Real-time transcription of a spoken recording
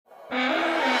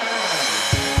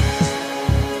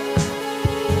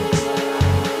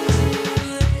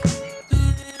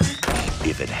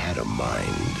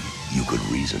mind, you could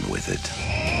reason with it.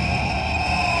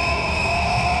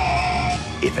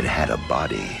 If it had a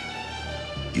body,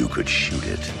 you could shoot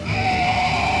it.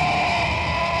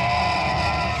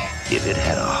 If it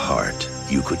had a heart,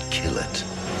 you could kill it.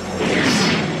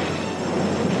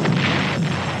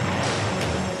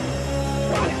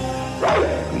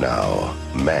 Now,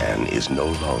 man is no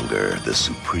longer the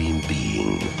supreme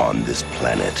being on this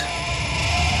planet.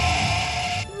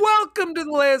 Welcome to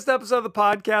the latest episode of the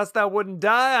podcast that wouldn't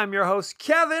die. I'm your host,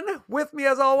 Kevin. With me,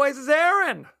 as always, is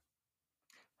Aaron.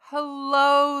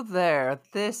 Hello there.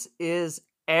 This is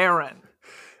Aaron.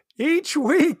 Each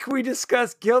week, we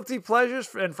discuss guilty pleasures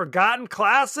and forgotten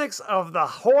classics of the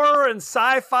horror and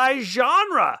sci-fi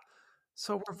genre.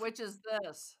 Which is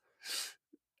this?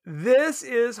 This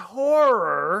is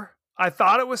horror. I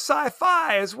thought it was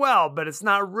sci-fi as well, but it's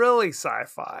not really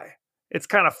sci-fi. It's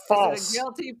kind of false. Is it a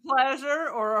guilty pleasure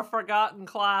or a forgotten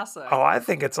classic? Oh, I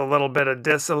think it's a little bit of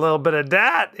this, a little bit of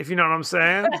that, if you know what I'm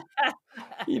saying.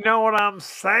 You know what I'm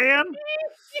saying?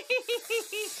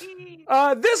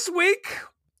 This week,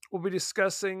 we'll be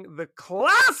discussing the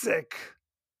classic,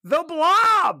 The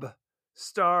Blob,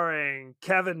 starring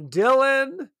Kevin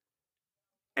Dillon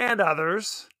and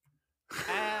others.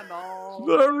 And all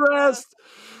the rest.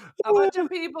 A bunch of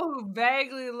people who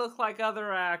vaguely look like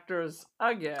other actors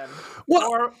again. Well,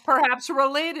 or perhaps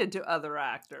related to other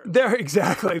actors. There,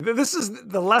 exactly. This is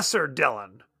the lesser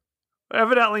Dillon.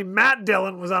 Evidently, Matt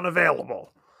Dillon was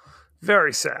unavailable.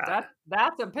 Very sad.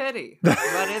 That's a pity. But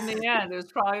in the end, it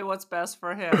was probably what's best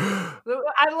for him.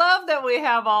 I love that we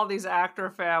have all these actor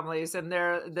families, and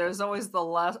there's always the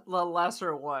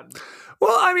lesser one.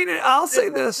 Well, I mean, I'll say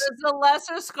this. There's the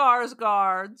lesser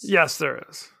Skarsgårds. Yes, there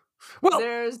is. Well,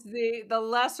 there's the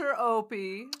lesser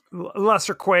Opie.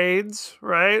 Lesser Quaids,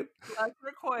 right?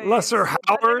 Lesser Quaids. Lesser Howards.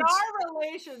 But in our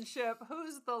relationship,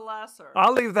 who's the lesser?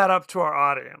 I'll leave that up to our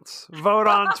audience. Vote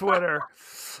on Twitter.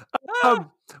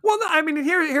 Well, I mean,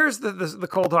 here's the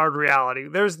cold hard reality.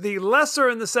 There's the lesser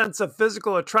in the sense of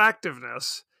physical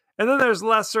attractiveness, and then there's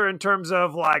lesser in terms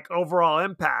of like overall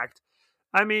impact.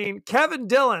 I mean, Kevin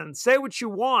Dillon, say what you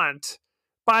want.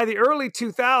 By the early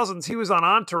 2000s, he was on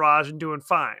Entourage and doing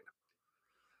fine.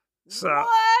 So,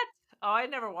 what? Oh, I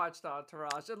never watched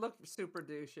Entourage. It looked super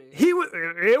douchey.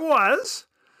 It was,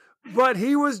 but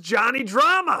he was Johnny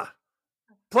Drama.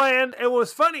 It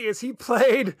was funny is he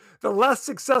played the less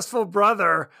successful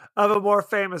brother of a more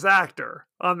famous actor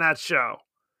on that show.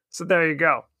 So there you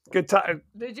go. Good time.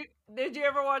 Did you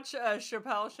ever watch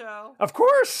Chappelle Show? Of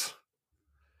course.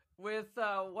 With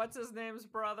what's his name's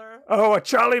brother? Oh,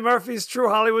 Charlie Murphy's True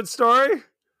Hollywood Story?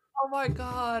 Oh my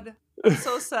God. I'm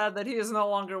so sad that he is no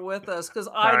longer with us because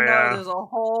I know there's a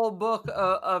whole book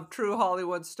of true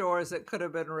Hollywood stories that could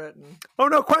have been written. Oh,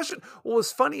 no question. Well,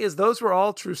 what's funny is those were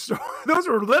all true stories. Those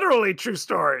were literally true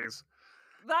stories.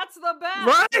 That's the best.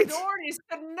 Right. Doherty's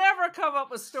could never come up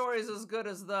with stories as good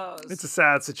as those. It's a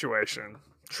sad situation.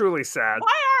 Truly sad.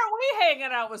 Why aren't we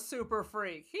hanging out with Super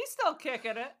Freak? He's still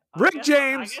kicking it. Rick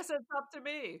James. I guess it's up to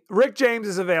me. Rick James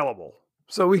is available.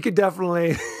 So we could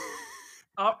definitely...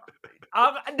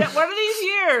 One of these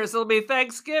years, it'll be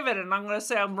Thanksgiving, and I'm going to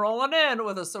say I'm rolling in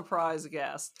with a surprise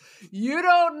guest. You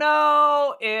don't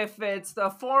know if it's the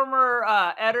former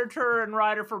editor and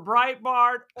writer for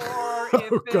Breitbart, or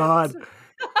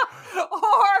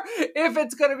if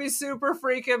it's going to be Super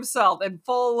Freak himself in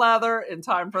full leather in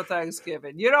time for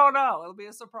Thanksgiving. You don't know. It'll be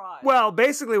a surprise. Well,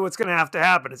 basically what's going to have to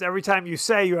happen is every time you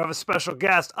say you have a special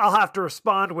guest, I'll have to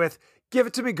respond with, "Give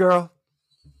it to me, girl.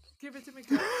 Give it to me,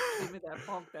 girl. Give me that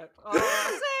funk. Say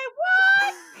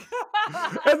what?"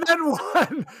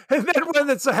 and then when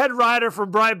it's a head writer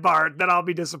from Breitbart, then I'll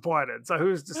be disappointed. So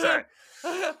who's to say?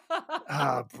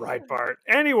 Breitbart.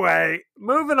 Anyway,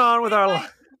 moving on with our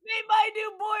life. Meet my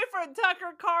new boyfriend,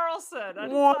 Tucker Carlson.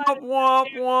 Womp, womp,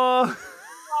 womp.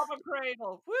 Off a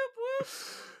cradle. Whoop, whoop.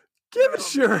 Give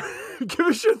us your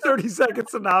 30-second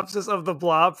synopsis of The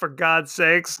Blob, for God's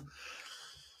sakes.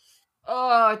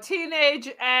 Oh, teenage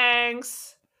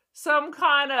angst, some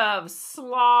kind of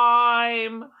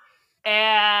slime,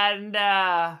 and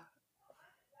I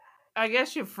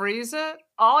guess you freeze it.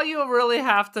 All you really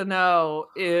have to know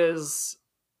is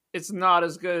it's not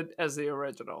as good as the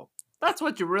original. That's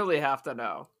what you really have to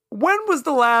know. When was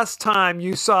the last time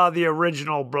you saw the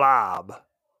original Blob?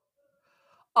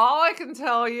 All I can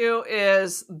tell you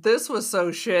is this was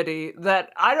so shitty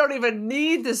that I don't even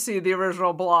need to see the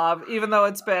original Blob, even though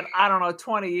it's been,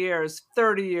 20 years,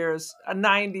 30 years,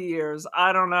 90 years,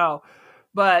 I don't know.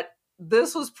 But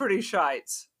this was pretty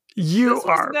shites. This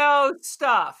was no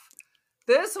stuff.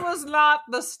 This was not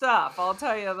the stuff, I'll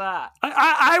tell you that.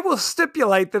 I will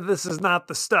stipulate that this is not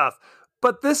the stuff.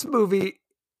 But this movie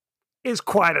is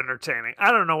quite entertaining.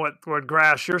 I don't know what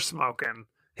grass you're smoking,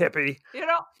 hippie.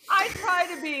 I try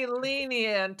to be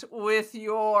lenient with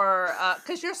your,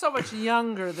 because you're so much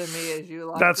younger than me, as you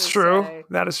like That's to true. say.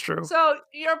 That is true. So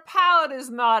your palate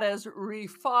is not as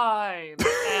refined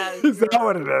as Is that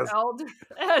what it is?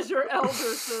 as your elder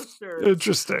sisters.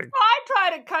 Interesting. I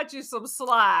try to cut you some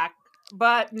slack,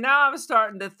 but now I'm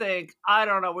starting to think, I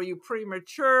don't know, were you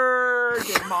premature?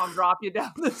 Did mom drop you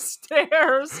down the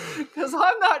stairs? Because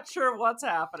I'm not sure what's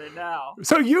happening now.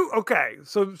 So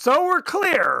so we're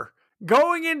clear.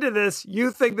 Going into this, you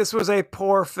think this was a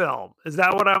poor film. Is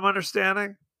that what I'm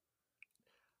understanding?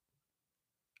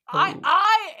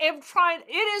 I am trying.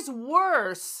 It is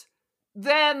worse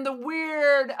than the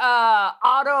weird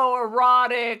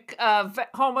autoerotic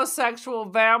homosexual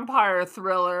vampire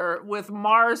thriller with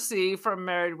Marcy from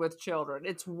Married with Children.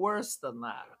 It's worse than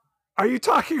that. Are you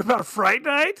talking about Fright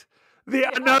Night?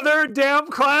 Another damn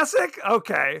classic?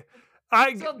 Okay.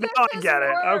 I get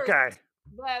it. Okay.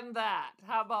 Than that.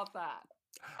 How about that?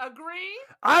 Agree?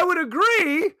 I would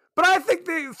agree, but I think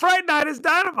the Fright Night is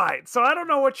dynamite, so I don't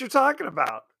know what you're talking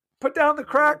about. Put down the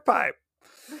crack pipe.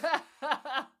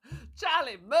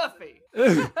 Charlie Murphy.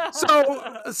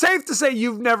 So, safe to say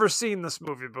you've never seen this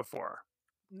movie before.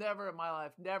 Never in my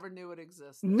life. Never knew it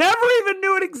existed. Never even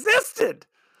knew it existed.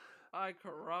 Ay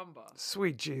caramba.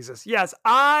 Sweet Jesus. Yes,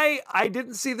 I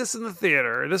didn't see this in the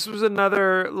theater. This was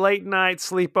another late night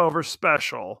sleepover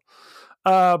special.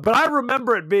 But I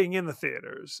remember it being in the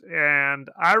theaters. And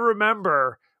I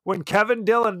remember when Kevin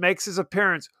Dillon makes his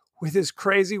appearance with his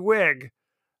crazy wig.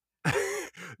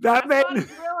 That made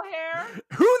real hair.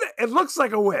 It looks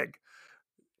like a wig.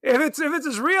 If it's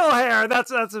his real hair,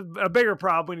 that's a bigger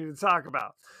problem we need to talk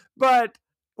about. But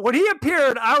when he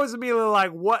appeared, I was immediately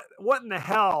like, what in the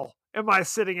hell am I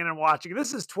sitting in and watching?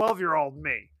 This is 12-year-old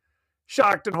me,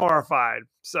 shocked and horrified.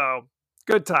 So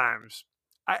good times.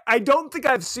 I don't think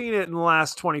I've seen it in the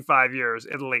last 25 years,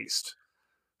 at least.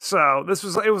 So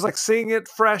it was like seeing it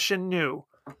fresh and new.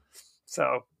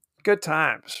 So good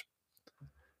times.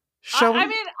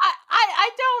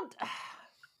 I don't.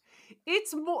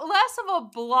 It's less of a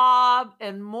blob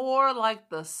and more like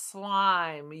the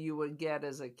slime you would get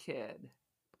as a kid.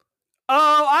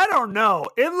 Oh, I don't know.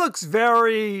 It looks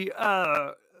very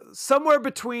somewhere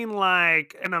between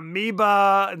like an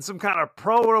amoeba and some kind of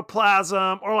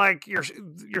protoplasm, or like your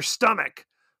stomach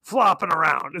flopping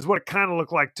around is what it kind of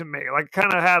looked like to me. Like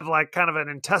kind of had like kind of an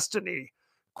intestine-y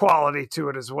quality to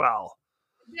it as well.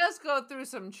 It does go through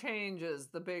some changes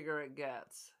the bigger it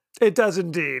gets. It does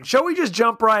indeed. Shall we just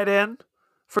jump right in?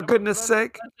 For goodness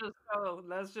sake.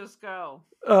 Let's just go.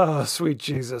 Oh, sweet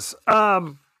Jesus.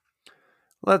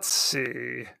 Let's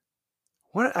see.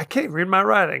 What? I can't read my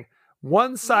writing.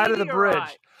 One side of the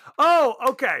bridge. Oh,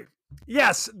 okay.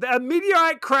 Yes, the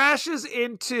meteorite crashes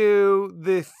into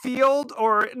the field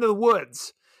or into the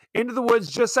woods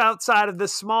just outside of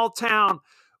this small town,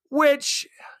 which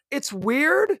it's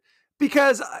weird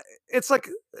because it's like,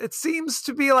 it seems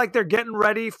to be like they're getting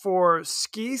ready for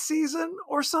ski season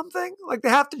or something. Like they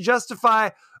have to justify,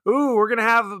 ooh, we're going to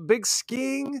have a big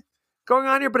skiing going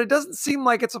on here, but it doesn't seem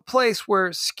like it's a place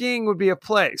where skiing would be a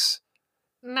place.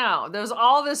 No, there's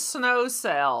all this snow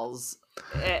cells.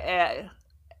 I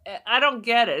don't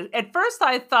get it. At first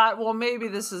I thought, well, maybe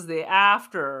this is the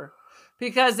after,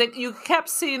 because you kept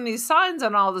seeing these signs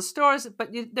on all the stores,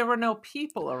 but there were no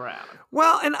people around.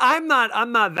 Well, and I'm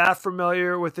not that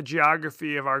familiar with the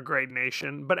geography of our great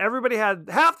nation, but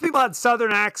half the people had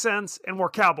southern accents and wore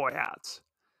cowboy hats.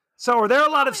 So are there a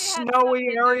lot of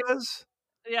snowy areas?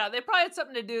 Yeah, they probably had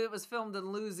something to do. It was filmed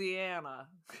in Louisiana.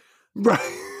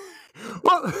 Right.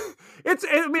 Well,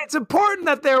 it's important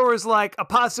that there was like a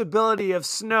possibility of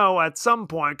snow at some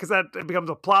point, because that becomes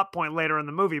a plot point later in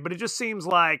the movie. But it just seems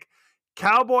like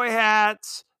cowboy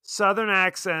hats, southern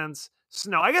accents,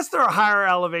 snow. I guess there are higher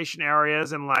elevation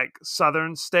areas in like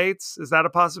southern states. Is that a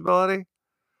possibility?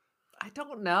 I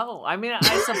don't know. I mean, I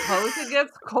suppose it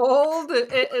gets cold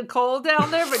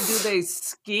down there, but do they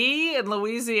ski in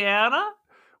Louisiana?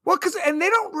 Well, and they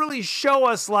don't really show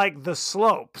us like the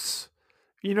slopes.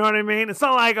 You know what I mean? It's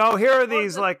not like, oh, here are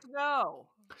these like snow.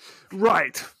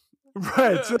 Right.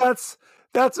 So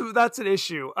that's an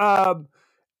issue.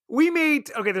 We meet.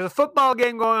 Okay, there's a football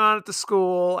game going on at the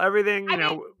school. Everything,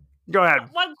 go ahead.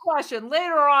 One question.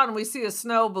 Later on, we see a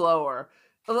snowblower,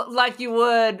 like you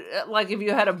would, like if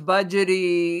you had a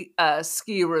budgety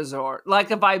ski resort. Like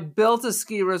if I built a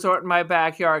ski resort in my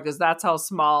backyard, because that's how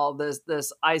small this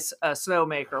ice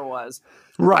snowmaker was.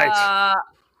 Right.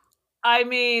 I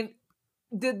mean,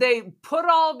 did they put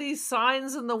all these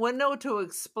signs in the window to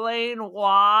explain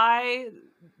why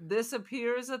this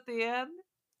appears at the end?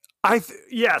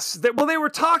 Yes. Well, they were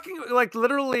talking like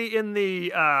literally in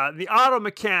the auto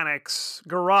mechanic's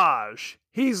garage.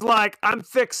 He's like, I'm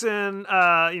fixing 3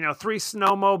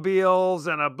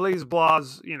 snowmobiles and a Bleez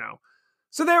Blahs,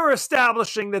 So they were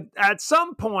establishing that at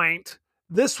some point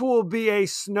this will be a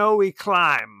snowy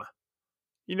climb.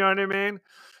 You know what I mean?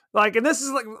 Like, and this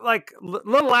is like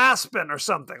Little Aspen or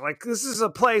something. Like, this is a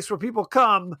place where people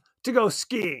come to go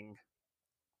skiing.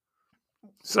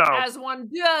 So, as one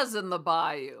does in the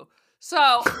bayou.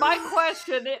 So my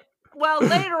question,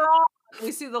 later on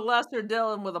we see the Lesser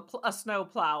Dillon with a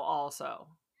snowplow also.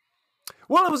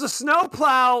 Well, it was a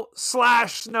snowplow /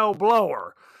 snow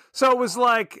blower. So it was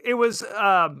like,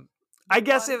 I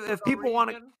guess if people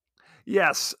want to,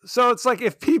 yes. So it's like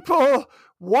if people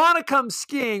want to come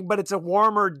skiing, but it's a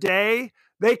warmer day,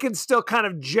 they can still kind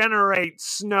of generate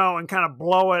snow and kind of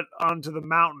blow it onto the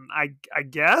mountain, I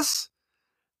guess.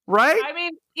 Right? I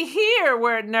mean, here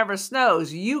where it never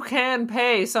snows, you can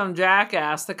pay some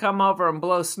jackass to come over and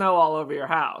blow snow all over your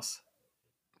house.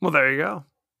 Well, there you go.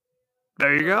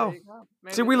 There you go.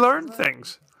 See, we learned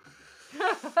things.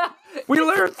 We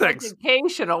learned things.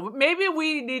 Educational. Maybe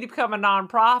we need to become a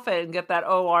nonprofit and get that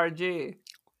ORG.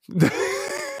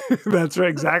 That's right.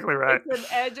 Exactly right.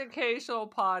 It's an educational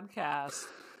podcast.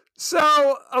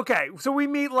 So, okay. So we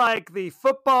meet like the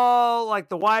football, like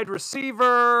the wide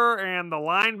receiver and the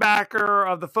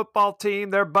linebacker of the football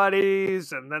team. They're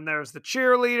buddies. And then there's the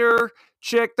cheerleader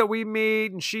chick that we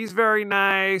meet, and she's very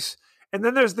nice. And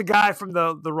then there's the guy from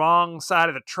the wrong side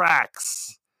of the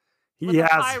tracks. With a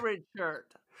pirate shirt.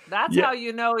 That's how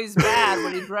you know he's bad,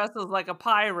 when he dresses like a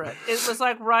pirate. It was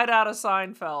like right out of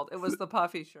Seinfeld. It was the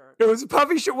puffy shirt. It was a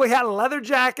puffy shirt. We had a leather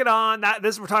jacket on.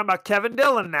 We're talking about Kevin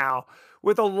Dillon now,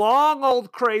 with a long,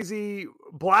 old, crazy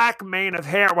black mane of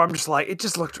hair. Where I'm just like, it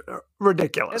just looked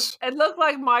ridiculous. It looked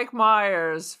like Mike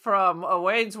Myers from A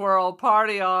Wayne's World.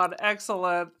 Party on.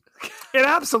 Excellent. It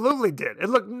absolutely did. It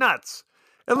looked nuts.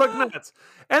 It looked nuts.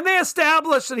 And they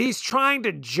established that he's trying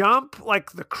to jump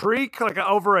like the creek, like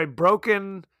over a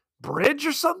broken bridge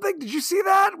or something. Did you see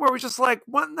that? Where it was just like,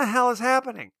 what in the hell is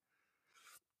happening?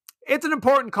 It's an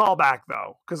important callback,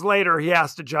 though, because later he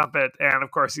has to jump it. And,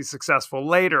 of course, he's successful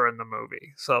later in the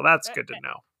movie. So that's good to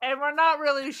know. And we're not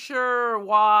really sure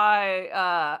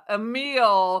why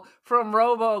Emil from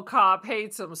RoboCop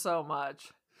hates him so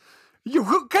much.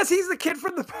 Because he's the kid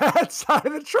from the bad side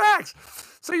of the tracks.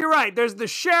 So you're right. There's the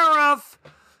sheriff,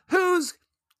 who's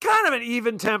kind of an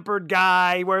even-tempered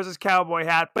guy. He wears his cowboy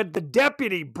hat. But the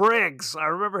deputy, Briggs, I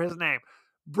remember his name,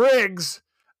 Briggs,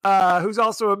 who's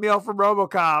also Emil from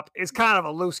RoboCop, is kind of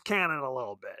a loose cannon a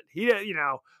little bit. He,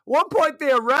 one point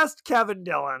they arrest Kevin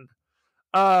Dillon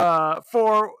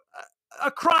for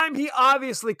a crime he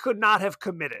obviously could not have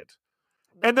committed.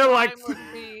 And they're like,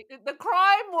 the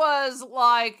crime was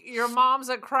like, your mom's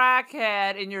a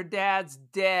crackhead and your dad's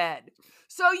dead.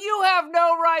 So you have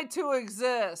no right to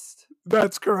exist.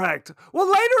 That's correct.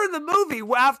 Well, later in the movie,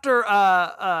 after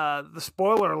the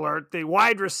spoiler alert, the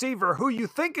wide receiver, who you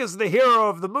think is the hero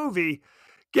of the movie,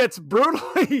 gets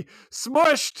brutally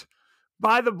smushed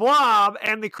by the blob,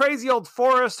 and the crazy old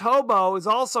forest hobo is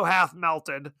also half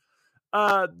melted.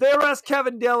 They arrest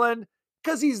Kevin Dillon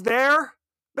because he's there,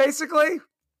 basically.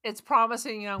 It's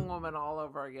Promising Young Woman all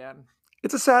over again.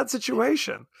 It's a sad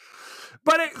situation.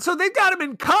 But so they've got him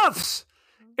in cuffs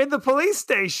in the police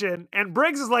station, and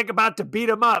Briggs is like about to beat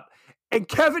him up, and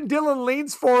Kevin Dillon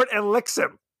leans forward and licks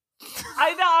him.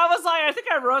 I know. I was like, I think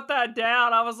I wrote that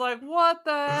down. I was like, what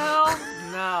the hell?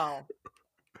 No.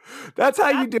 That's how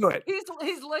you do it.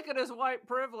 He's licking his white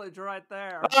privilege right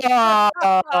there.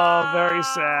 Oh, very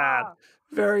sad.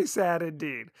 Very sad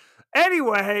indeed.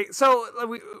 Anyway, so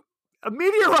a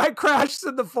meteorite crashes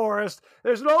in the forest.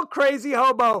 There's an old crazy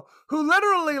hobo who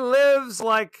literally lives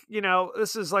like,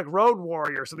 this is like Road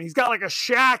Warrior or something. He's got like a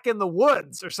shack in the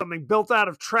woods or something built out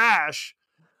of trash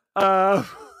from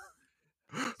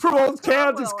old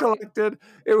cans he's collected.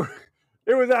 It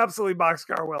was absolutely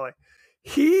Boxcar Willie.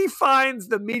 He finds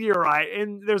the meteorite,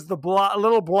 and there's the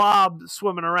little blob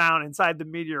swimming around inside the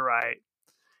meteorite.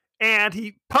 And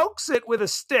he pokes it with a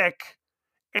stick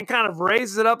and kind of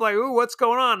raises it up like, ooh, what's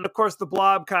going on? And of course, the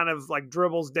blob kind of like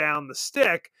dribbles down the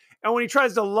stick. And when he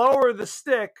tries to lower the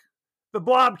stick, the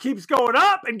blob keeps going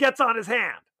up and gets on his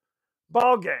hand.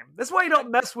 Ball game. That's why you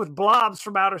don't mess with blobs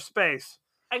from outer space.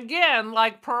 Again,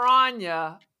 like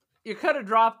Piranha, you could have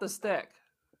dropped the stick.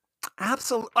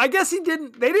 Absolutely. I guess they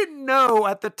didn't know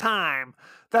at the time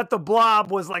that the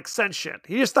blob was like sentient.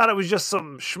 He just thought it was just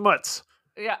some schmutz.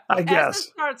 Yeah. I guess. As it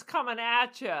starts coming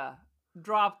at you,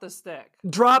 Drop the stick.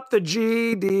 Drop the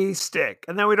GD stick,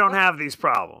 and then we don't have these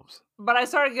problems. But I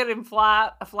started getting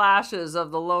flashes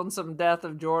of the lonesome death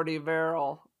of Geordie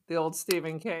Verrill, the old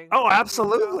Stephen King. Oh,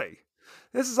 absolutely.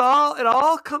 It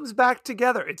all comes back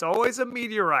together. It's always a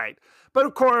meteorite. But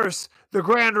of course, the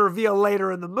grand reveal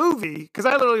later in the movie, because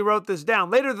I literally wrote this down,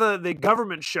 later the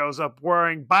government shows up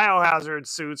wearing biohazard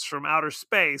suits from outer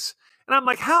space. And I'm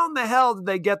like, how in the hell did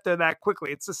they get there that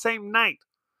quickly? It's the same night.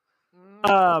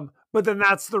 But then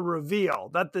that's the reveal,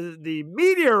 that the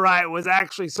meteorite was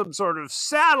actually some sort of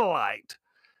satellite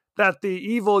that the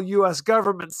evil U.S.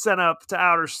 government sent up to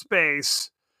outer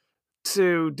space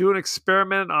to do an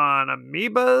experiment on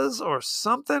amoebas or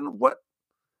something. What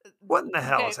in the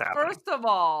hell is happening? First of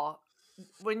all,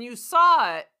 when you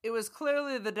saw it, it was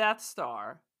clearly the Death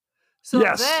Star. So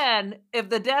then, if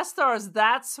the Death Star is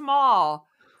that small,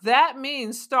 that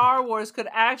means Star Wars could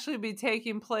actually be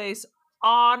taking place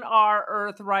on our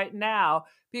Earth right now,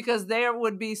 because they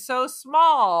would be so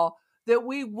small that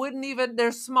we wouldn't even,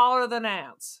 they're smaller than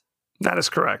ants. That is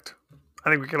correct.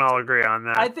 I think we can all agree on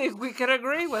that. I think we can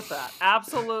agree with that.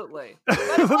 Absolutely.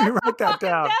 Let me write that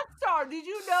down. Death Star, did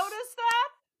you notice that?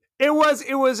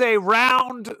 It was a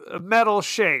round metal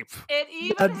shape. It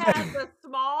even had the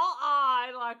small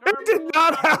eye, like it did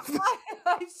not have.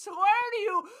 I swear to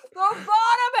you, the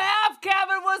bottom half,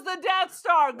 Kevin, was the Death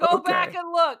Star. Go back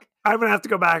and look. I'm gonna have to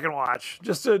go back and watch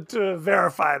just to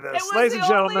verify this, it was ladies and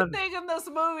gentlemen. The only thing in this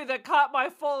movie that caught my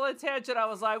full attention. I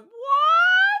was like,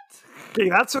 "What?" Okay,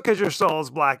 that's because your soul is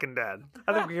black and dead.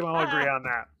 I think we can all agree on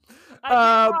that.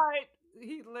 Right.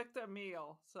 He licked a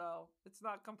meal, so it's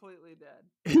not completely dead.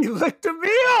 He licked a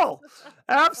meal.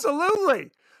 Absolutely.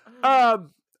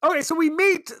 Okay, so we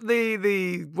meet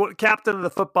the captain of the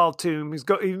football team. He's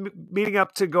meeting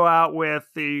up to go out with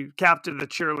the captain of the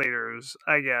cheerleaders,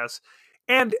 I guess.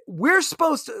 And we're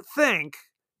supposed to think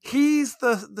he's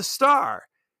the star.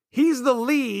 He's the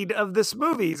lead of this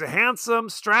movie. He's a handsome,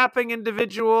 strapping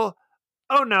individual.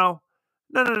 Oh, no.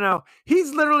 No.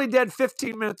 He's literally dead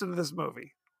 15 minutes into this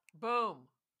movie. Boom.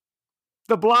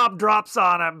 The blob drops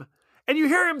on him, and you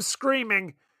hear him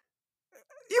screaming.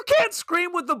 You can't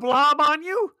scream with the blob on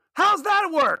you. How's that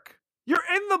work? You're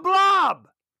in the blob.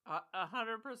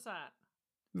 100%.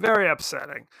 Very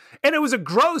upsetting. And it was a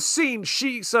gross scene.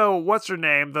 So what's her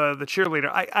name? The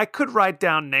cheerleader. I could write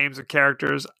down names of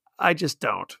characters. I just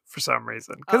don't for some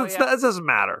reason. Because it doesn't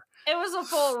matter. It was a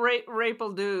full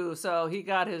rape-a-do, so he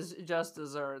got his just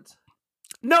desserts.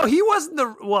 No, he wasn't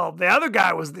the other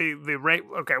guy was the rape.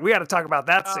 Okay, we got to talk about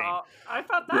that scene. I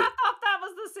thought that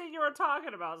was the scene you were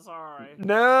talking about. Sorry.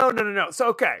 No. So,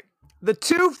 okay. The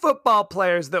two football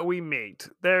players that we meet,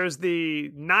 there's the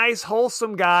nice,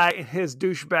 wholesome guy and his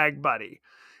douchebag buddy.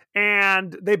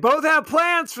 And they both have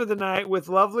plans for the night with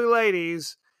lovely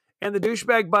ladies. And the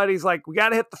douchebag buddy's like, we got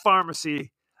to hit the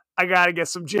pharmacy. I got to get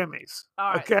some Jimmies.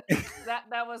 All right. Okay.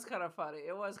 That was kind of funny.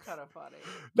 It was kind of funny.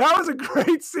 That was a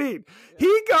great scene. Yeah.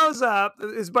 He goes up.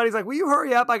 His buddy's like, will you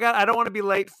hurry up? I don't want to be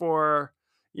late for,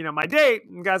 my date.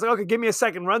 And the guy's like, okay, give me a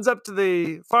second. Runs up to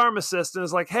the pharmacist and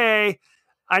is like, hey,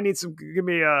 give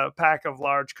me a pack of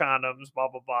large condoms, blah,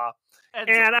 blah, blah.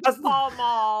 And as Paul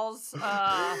Malls,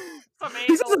 some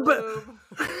anal lube.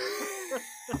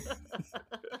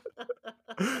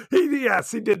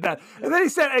 Yes, he did that. And then he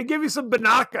said, I give you some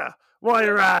Banaka while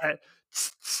you're at it.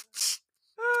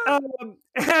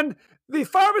 And the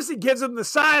pharmacy gives him the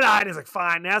side eye and he's like,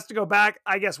 fine. He has to go back,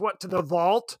 I guess, to the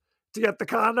vault to get the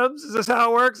condoms? Is this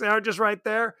how it works? They are just right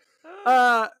there.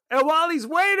 And while he's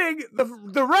waiting, the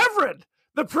reverend,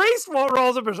 the priest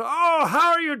rolls up and says, oh,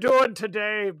 how are you doing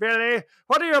today, Billy?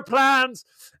 What are your plans?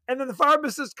 And then the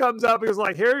pharmacist comes up. He was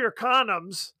like, here are your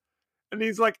condoms. And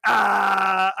he's like,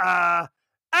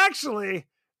 actually,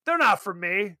 they're not for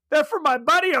me. They're for my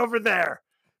buddy over there.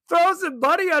 Throws his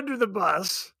buddy under the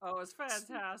bus. Oh, it's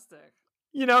fantastic.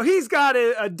 He's got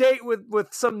a date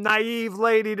with some naive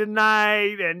lady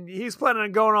tonight, and he's planning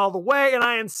on going all the way. And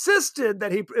I insisted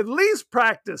that he at least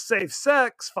practice safe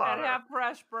sex fodder. And have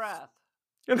fresh breath.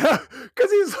 Because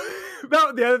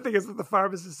the other thing is that the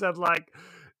pharmacist said, like,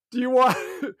 do you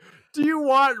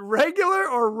want regular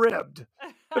or ribbed?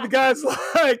 And the guy's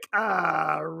like,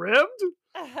 ribbed?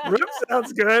 Ribbed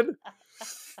sounds good.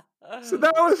 So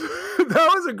that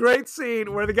was a great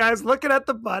scene where the guy's looking at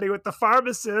the buddy with the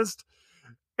pharmacist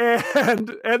and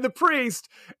the priest,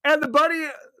 and the buddy,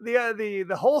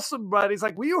 the wholesome buddy's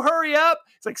like, will you hurry up?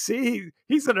 It's like, see,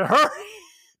 he's in a hurry.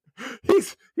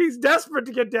 He's desperate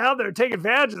to get down there and take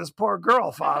advantage of this poor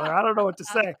girl, Father. I don't know what to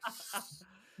say.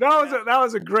 That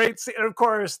was a great scene. And of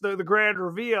course, the grand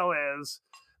reveal is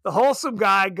the wholesome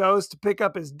guy goes to pick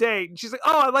up his date, and she's like,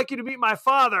 oh, I'd like you to meet my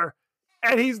father.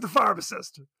 And he's the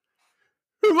pharmacist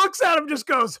who looks at him, just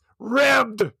goes,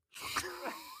 ribbed.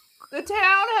 The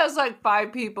town has like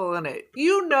 5 people in it.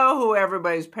 You know who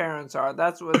everybody's parents are.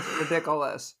 That's what's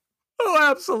ridiculous. Oh,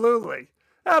 absolutely.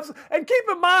 And keep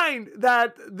in mind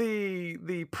that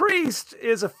the priest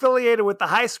is affiliated with the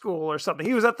high school or something.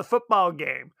 He was at the football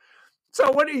game.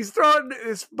 So when he's throwing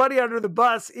his buddy under the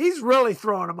bus, he's really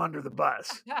throwing him under the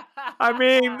bus. I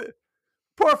mean,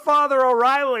 poor Father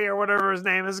O'Reilly or whatever his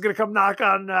name is going to come knock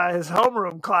on his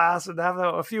homeroom class and have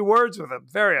a few words with him.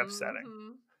 Very upsetting.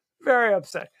 Mm-hmm. Very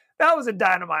upsetting. That was a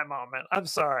dynamite moment. I'm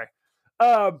sorry.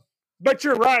 But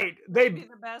you're right. Maybe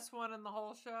the best one in the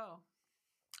whole show.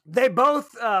 They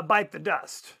both bite the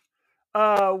dust.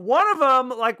 One of them,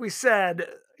 like we said,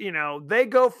 they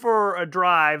go for a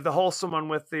drive, the wholesome one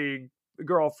with the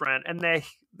girlfriend, and they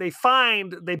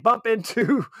bump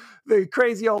into the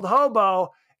crazy old hobo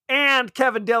and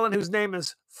Kevin Dillon, whose name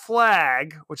is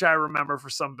Flag, which I remember for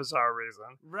some bizarre reason.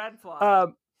 Red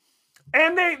Flag.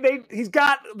 And he's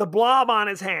got the blob on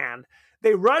his hand.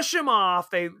 They rush him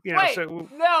off. Wait, no.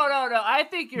 I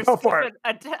think you're skipping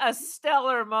a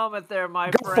stellar moment there,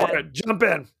 my friend. Go for it. Jump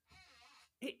in.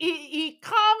 He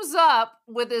comes up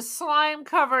with his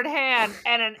slime-covered hand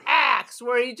and an axe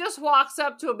where he just walks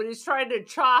up to him and he's trying to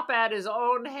chop at his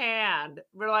own hand.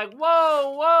 We're like,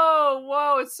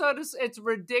 whoa. It's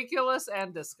ridiculous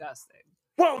and disgusting.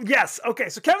 Well, yes. Okay,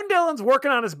 so Kevin Dillon's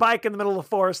working on his bike in the middle of the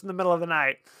forest in the middle of the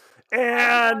night.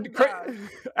 And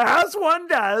as one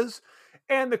does.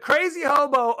 And the crazy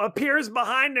hobo appears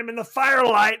behind him in the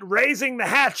firelight, raising the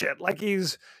hatchet like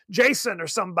he's Jason or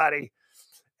somebody.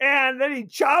 And then he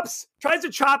tries to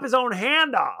chop his own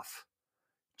hand off.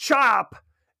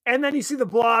 And then you see the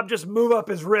blob just move up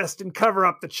his wrist and cover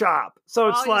up the chop. So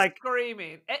it's like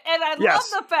screaming. And I love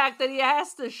the fact that he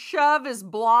has to shove his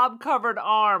blob-covered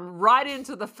arm right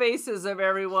into the faces of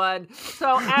everyone.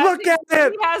 So as he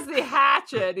has the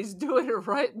hatchet, he's doing it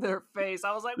right in their face.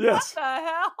 I was like, what the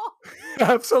hell?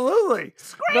 Absolutely.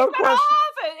 Scrape it off,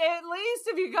 at least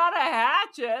if you got a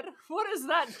hatchet. What is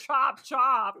that chop?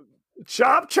 Chop.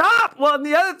 Well, and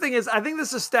the other thing is, I think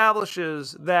this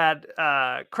establishes that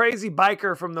crazy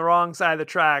biker from the wrong side of the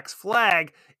tracks,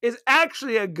 Flag, is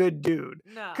actually a good dude.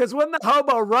 Because when the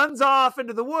hobo runs off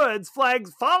into the woods, Flag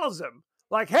follows him.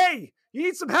 Like, hey, you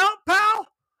need some help, pal?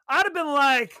 I'd have been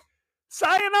like,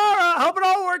 sayonara, hope it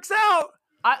all works out.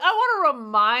 I want to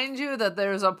remind you that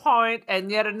there's a point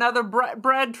and yet another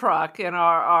bread truck in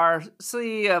our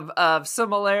sea of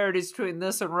similarities between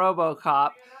this and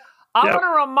RoboCop. I want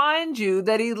to remind you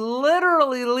that he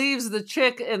literally leaves the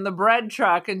chick in the bread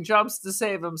truck and jumps to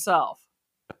save himself.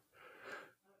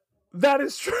 That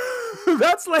is true.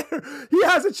 That's later. He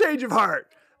has a change of heart,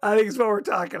 I think is what we're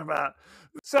talking about.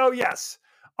 So, yes,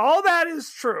 all that is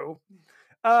true.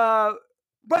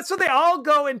 But so they all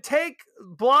go and take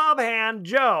Blob Hand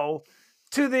Joe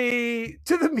to the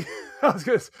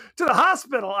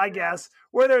hospital, I guess,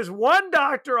 where there's one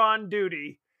doctor on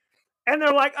duty. And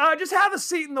they're like, just have a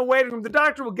seat in the waiting room. The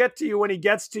doctor will get to you when he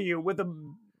gets to you with a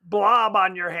blob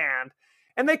on your hand.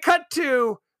 And they cut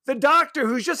to the doctor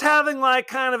who's just having like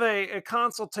kind of a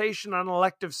consultation on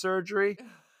elective surgery.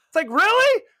 It's like,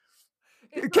 really?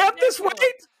 You kept this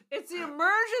weight? It's the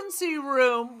emergency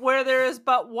room where there is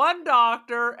but one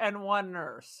doctor and one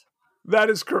nurse. That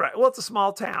is correct. Well, it's a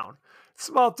small town.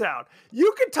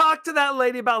 You can talk to that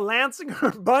lady about lancing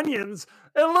her bunions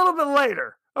a little bit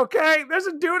later. Okay, there's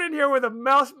a dude in here with a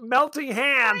melting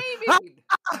hand.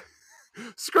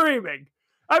 Screaming.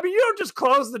 I mean, you don't just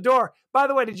close the door. By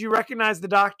the way, did you recognize the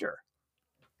doctor?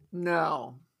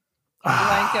 No.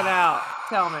 Blank it out.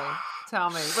 Tell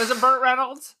me. Was it Burt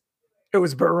Reynolds? It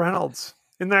was Burt Reynolds.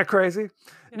 Isn't that crazy?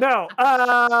 No.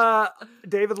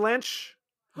 David Lynch,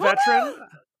 veteran.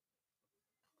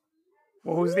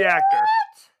 Well, who's the actor?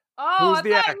 Oh, I thought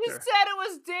you said it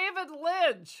was David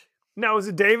Lynch. No, it was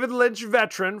a David Lynch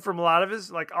veteran from a lot of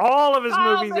his, like all of his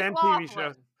movies and TV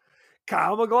shows.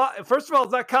 Kyle MacLachlan. First of all,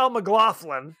 it's not Kyle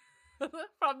MacLachlan.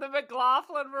 From the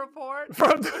McLaughlin Report?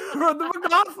 From the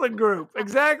McLaughlin Group,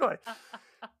 exactly.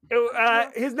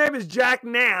 His name is Jack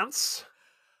Nance.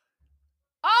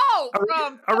 Oh,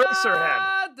 from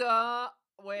Eraserhead.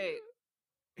 Wait.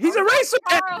 He's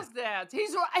Eraserhead.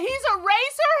 He's a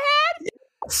Eraserhead?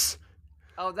 Yes.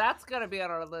 Oh, that's going to be on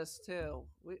our list, too.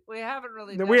 We haven't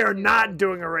really... We are not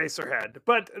doing Eraserhead.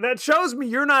 But that shows me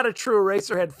you're not a true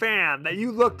Eraserhead fan, that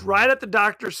you looked right at the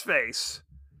doctor's face,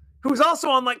 who's also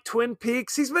on, like, Twin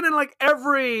Peaks. He's been in, like,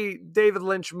 every David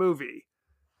Lynch movie.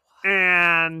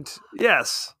 And,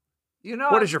 yes. You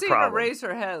know, what I've is your seen problem?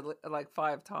 Eraserhead, like,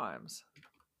 5 times.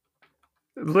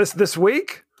 This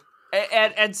week?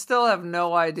 And still have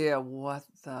no idea what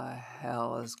the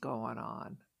hell is going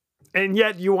on? And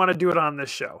yet you want to do it on this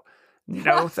show.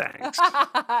 No thanks.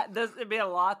 There'd be a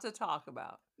lot to talk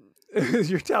about.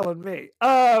 You're telling me.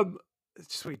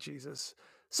 Sweet Jesus.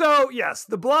 So yes,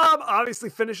 the Blob obviously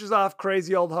finishes off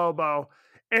crazy old hobo.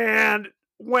 And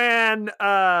when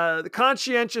the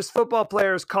conscientious football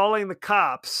player is calling the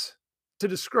cops to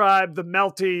describe the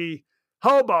melty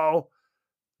hobo,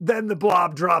 then the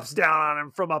Blob drops down on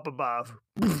him from up above.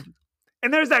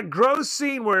 And there's that gross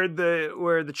scene where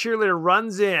the cheerleader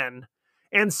runs in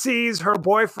and sees her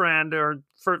boyfriend, or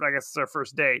first, I guess it's their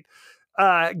first date,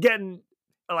 getting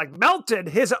like melted.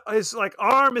 His like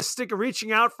arm is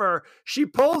reaching out for her. She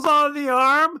pulls on the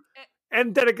arm,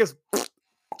 and then it just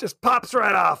pops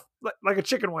right off like a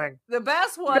chicken wing. The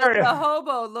best one, the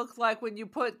hobo looked like when you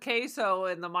put queso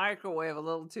in the microwave a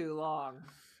little too long.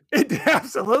 It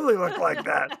absolutely looked like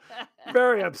that.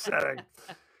 Very upsetting.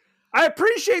 I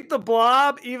appreciate the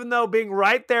Blob, even though being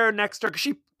right there next to her, because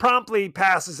she promptly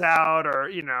passes out or,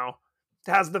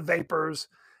 has the vapors.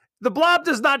 The Blob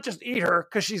does not just eat her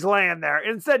because she's laying there.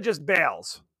 Instead, just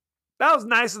bails. That was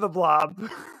nice of the Blob.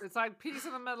 It's like peace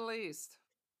in the Middle East.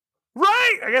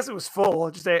 Right. I guess it was full.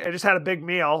 I just had a big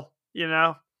meal,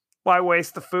 Why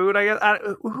waste the food, I guess?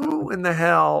 Who in the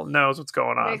hell knows what's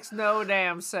going on? Makes no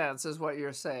damn sense is what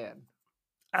you're saying.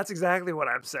 That's exactly what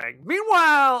I'm saying.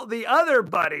 Meanwhile, the other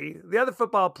buddy, the other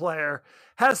football player,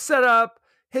 has set up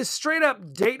his straight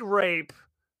up date rape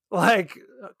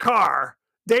car,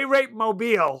 date rape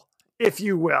mobile, if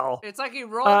you will. It's like he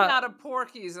rolled out of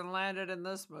Porky's and landed in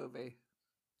this movie.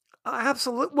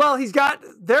 Absolutely. Well,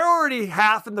 they're already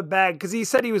half in the bag because he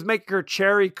said he was making her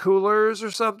cherry coolers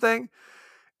or something.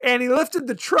 And he lifted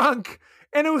the trunk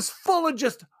and it was full of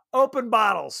just open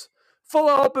bottles.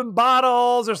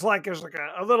 There's like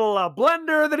a little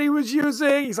blender that he was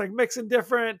using. He's like mixing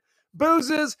different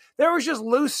boozes. There was just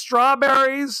loose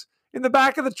strawberries in the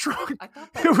back of the trunk. I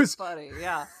thought that was funny.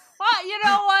 Yeah. Well, you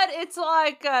know what? It's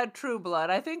like True Blood.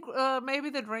 I think maybe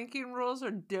the drinking rules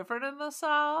are different in the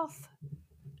South.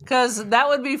 Because that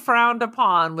would be frowned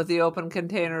upon with the open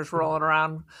containers rolling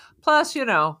around. Plus,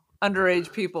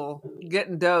 underage people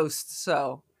getting dosed.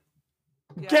 So,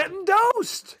 yeah. Getting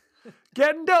dosed.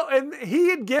 And he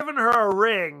had given her a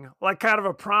ring, like kind of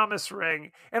a promise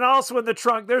ring. And also in the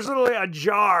trunk, there's literally a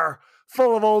jar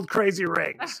full of old crazy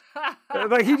rings.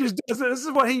 Like he just does it. This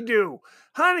is what he do.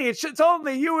 Honey, it's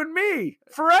only you and me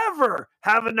forever.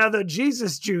 Have another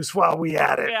Jesus juice while we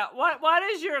at it. Yeah. Why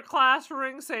does your class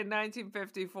ring say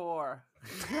 1954?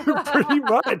 Pretty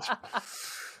much.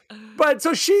 But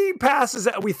so she passes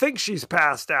out. We think she's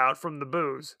passed out from the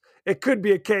booze. It could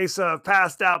be a case of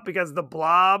passed out because the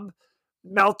Blob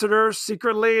melted her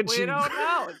secretly. And we don't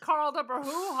know. It curled up her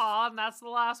hoo-ha, and that's the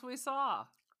last we saw.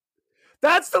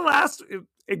 That's the last.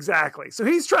 Exactly. So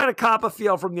he's trying to cop a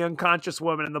feel from the unconscious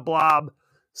woman, and the Blob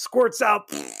squirts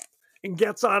out and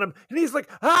gets on him. And he's like,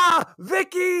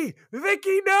 Vicky,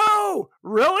 no.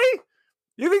 Really?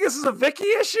 You think this is a Vicky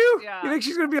issue? Yeah. You think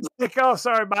she's going to be like, oh,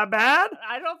 sorry, my bad?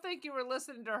 I don't think you were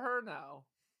listening to her now.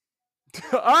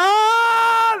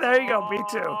 There you go. Me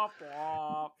too.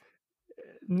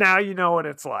 Now you know what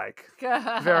it's like.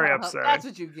 Very upsetting. That's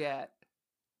what you get.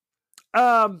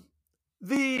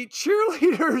 The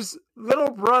cheerleader's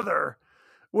little brother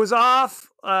was off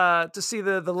to see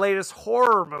the latest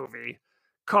horror movie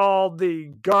called The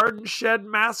Garden Shed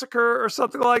Massacre or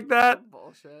something like that.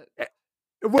 Bullshit.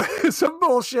 Some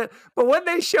bullshit. But when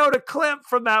they showed a clip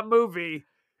from that movie,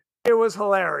 it was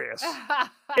hilarious.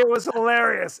 It was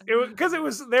hilarious. Because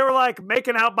they were like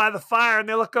making out by the fire, and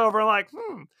they look over like,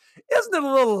 isn't it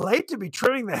a little late to be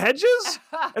trimming the hedges?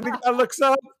 And the guy looks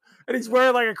up, and he's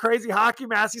wearing like a crazy hockey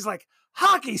mask. He's like,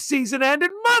 hockey season ended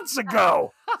months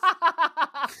ago.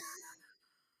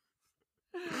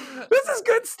 This is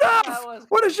good stuff.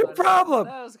 What is your problem?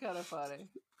 That was kind of funny.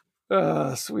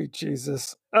 Sweet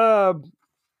Jesus.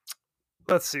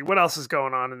 Let's see what else is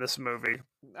going on in this movie.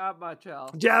 Not much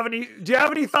else. Do you have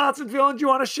any thoughts and feelings you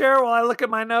want to share while I look at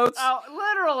my notes? Oh,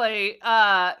 literally,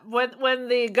 when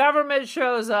the government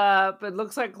shows up, it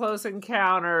looks like Close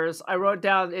Encounters. I wrote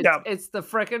down it's the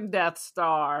frickin' Death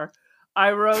Star.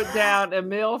 I wrote down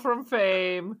Emil from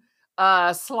Fame,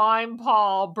 Slime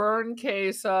Paul, Burn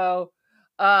Queso.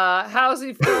 How's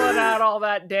he filling out all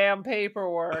that damn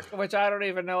paperwork? Which I don't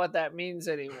even know what that means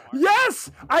anymore.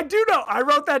 Yes, I do know. I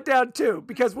wrote that down too,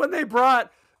 because when they brought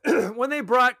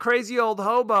crazy old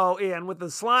hobo in with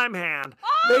the slime hand,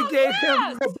 they gave him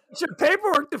a bunch of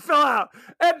paperwork to fill out.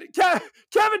 And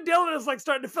Kevin Dillon is like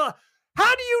starting to fill out.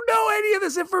 How do you know any of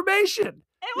this information?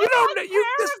 It was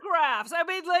paragraphs. I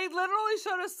mean, they literally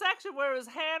showed a section where it was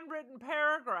handwritten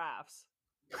paragraphs.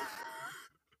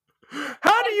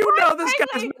 How do you know this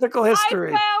guy's medical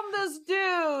history? I found this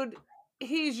dude.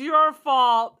 He's your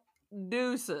fault.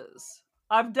 Deuces.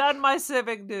 I've done my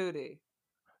civic duty.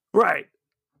 Right.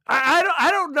 I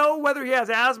don't know whether he has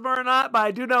asthma or not, but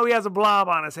I do know he has a blob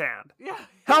on his hand. Yeah.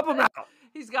 Help him out.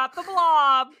 He's got the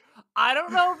blob. I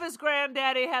don't know if his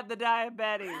granddaddy had the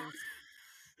diabetes.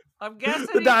 I'm guessing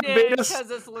he did because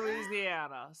it's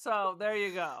Louisiana. So there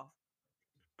you go.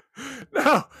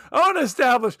 Now, I want to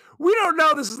establish, we don't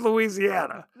know this is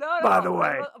Louisiana, by the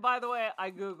way. By the way,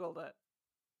 I Googled it.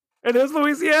 It is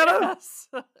Louisiana? Yes.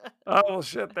 Oh, well,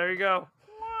 shit, there you go.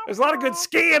 There's a lot of good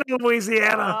skiing in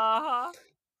Louisiana. Uh-huh.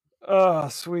 Oh,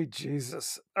 sweet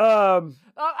Jesus. I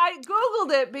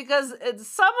Googled it because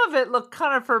some of it looked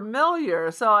kind of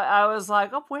familiar. So I was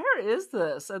like, oh, where is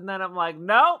this? And then I'm like,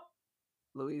 nope,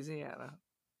 Louisiana.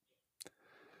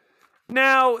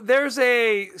 Now, there's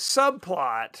a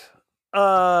subplot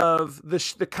of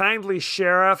the kindly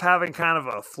sheriff having kind of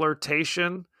a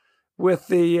flirtation with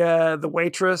the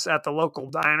waitress at the local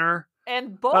diner.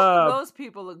 And both of those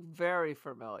people look very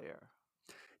familiar.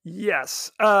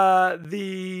 Yes.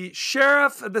 The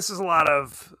sheriff, this is a lot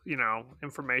of,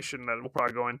 information that we'll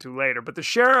probably go into later, but the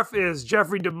sheriff is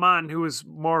Jeffrey DeMunn, who was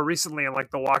more recently in like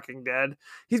The Walking Dead.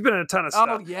 He's been in a ton of stuff.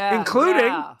 Oh, yeah.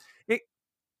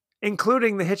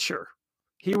 Including The Hitcher.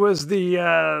 He was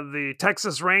the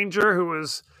Texas Ranger who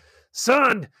was,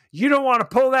 son, you don't want to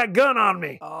pull that gun on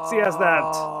me. Oh, so he has that.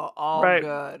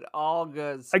 All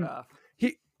good stuff.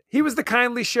 He was the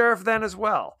kindly sheriff then as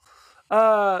well.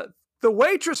 The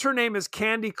waitress, her name is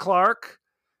Candy Clark,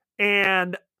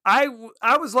 and I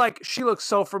was like, she looks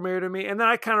so familiar to me. And then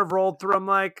I kind of rolled through. I'm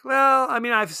like, well, I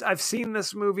mean, I've seen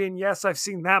this movie, and yes, I've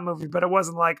seen that movie, but it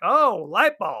wasn't like, oh,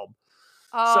 light bulb.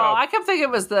 Oh, so, I kept thinking it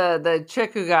was the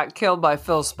chick who got killed by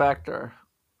Phil Spector.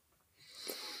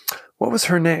 What was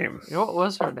her name? What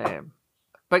was her name?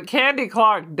 But Candy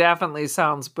Clark definitely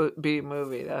sounds B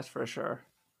movie, that's for sure.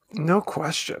 No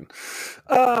question.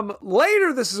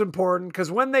 Later, this is important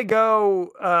because when they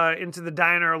go into the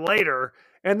diner later,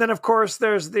 and then of course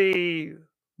there's the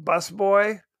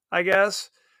busboy, I guess.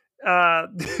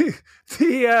 The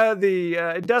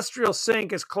industrial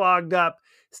sink is clogged up.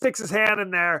 Sticks his hand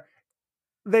in there.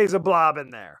 There's a blob in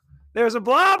there. There's a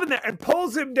blob in there and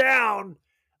pulls him down.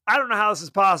 I don't know how this is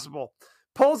possible.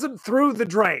 Pulls him through the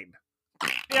drain.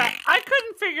 Yeah, I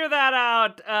couldn't figure that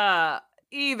out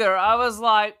either. I was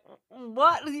like,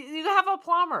 what? You have a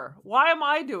plumber. Why am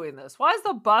I doing this? Why is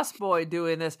the busboy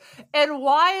doing this? And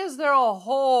why is there a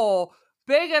hole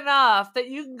big enough that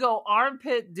you can go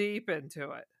armpit deep into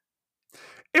it?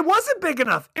 It wasn't big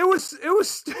enough. It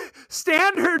was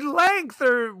standard length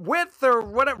or width or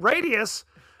whatever radius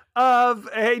of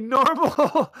a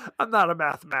normal. I'm not a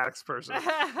mathematics person.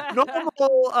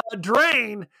 Normal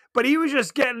drain, but he was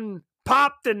just getting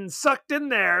popped and sucked in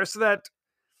there, so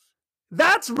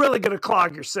that's really going to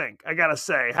clog your sink. I gotta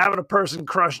say, having a person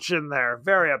crushed in there,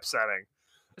 very upsetting.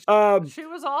 She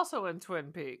was also in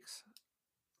Twin Peaks.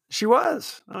 She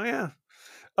was. Oh yeah.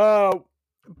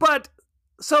 But.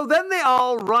 So then they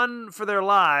all run for their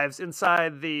lives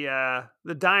inside the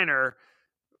diner.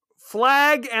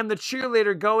 Flag and the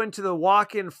cheerleader go into the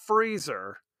walk-in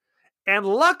freezer. And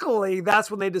luckily, that's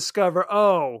when they discover,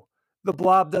 oh, the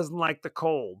blob doesn't like the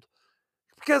cold.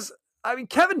 Because, I mean,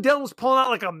 Kevin Dillon was pulling out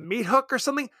like a meat hook or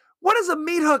something. What is a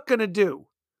meat hook going to do?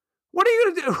 What are you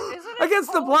going to do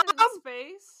against the blob?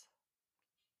 Space?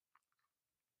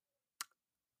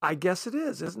 I guess it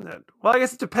is, isn't it? Well, I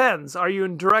guess it depends. Are you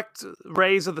in direct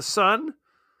rays of the sun?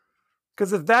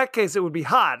 Because if that case, it would be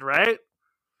hot, right?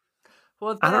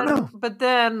 Well, then, I don't know. But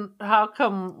then how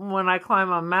come when I climb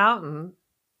a mountain,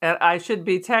 and I should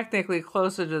be technically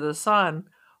closer to the sun,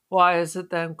 why is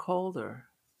it then colder?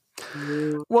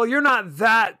 Well, you're not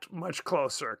that much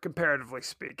closer, comparatively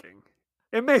speaking.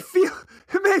 It may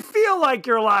feel like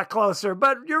you're a lot closer,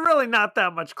 but you're really not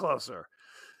that much closer.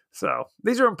 So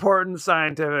these are important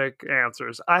scientific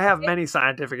answers. I have many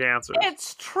scientific answers.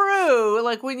 It's true.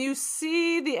 Like when you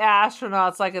see the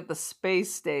astronauts like at the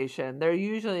space station, they're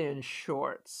usually in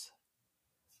shorts.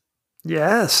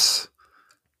 Yes.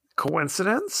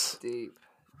 Coincidence?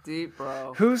 Deep,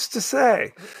 bro. Who's to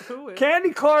say?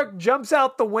 Candy Clark jumps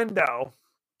out the window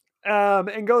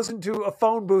and goes into a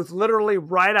phone booth literally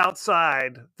right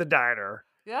outside the diner.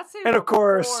 That seems and of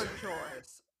course,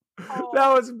 choice.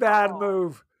 That was a bad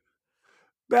move.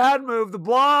 Bad move. The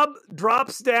blob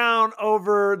drops down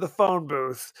over the phone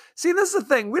booth. See, this is the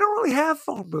thing. We don't really have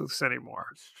phone booths anymore.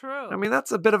 It's true. I mean,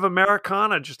 that's a bit of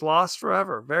Americana, just lost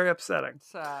forever. Very upsetting.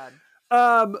 Sad.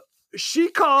 She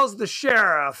calls the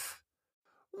sheriff,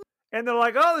 and they're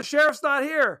like, oh, the sheriff's not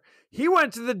here. he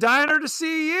went to the diner to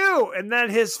see you. And then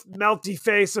his melty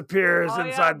face appears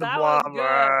inside the blob.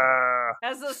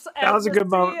 That was a good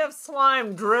moment. Sea of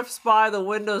slime drifts by the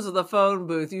windows of the phone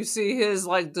booth, you see his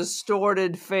like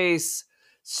distorted face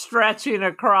stretching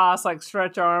across like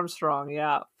Stretch Armstrong.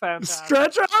 Yeah, fantastic.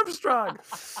 Stretch Armstrong.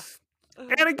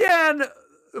 And again,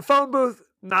 the phone booth,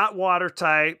 not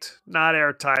watertight, not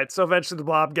airtight. So eventually the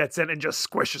blob gets in and just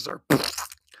squishes her.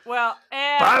 Well,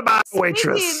 and bye-bye,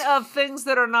 waitress. Speaking of things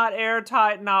that are not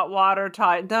airtight, not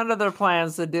watertight, none of their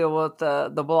plans to deal with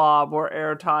the blob were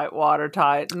airtight,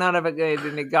 watertight. None of it made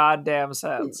any goddamn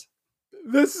sense.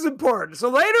 This is important. So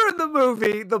later in the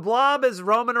movie, the blob is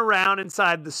roaming around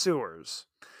inside the sewers.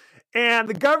 And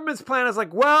the government's plan is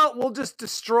like, well, we'll just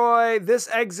destroy this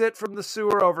exit from the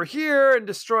sewer over here and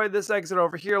destroy this exit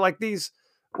over here, like these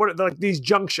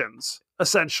junctions,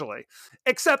 essentially.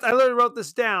 Except I literally wrote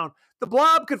this down. The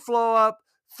blob could flow up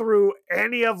through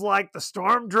any of like the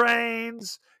storm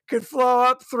drains, could flow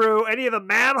up through any of the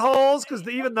manholes, because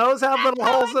even those have little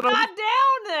holes in them. It got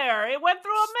down there. It went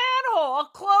through a manhole, a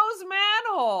closed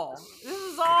manhole. This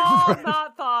is all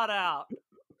not thought out.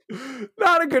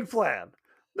 Not a good plan.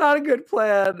 Not a good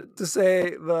plan, to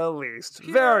say the least.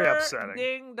 Pure very upsetting.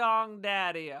 Ding dong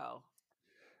daddy-o.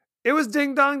 It was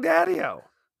ding dong daddy-o.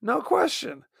 No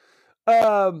question.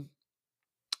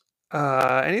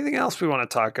 Anything else we want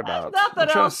to talk about? Nothing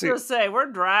else to say.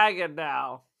 We're dragging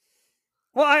now.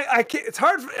 Well, I can't, it's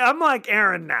hard. I'm like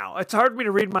Aaron now. It's hard for me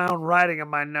to read my own writing in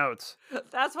my notes.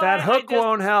 That's why that hook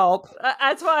won't help.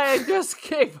 That's why I just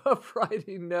gave up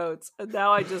writing notes, and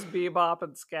now I just bebop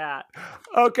and scat.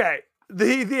 Okay.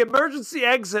 The emergency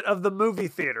exit of the movie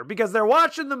theater, because they're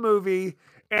watching the movie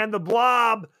and the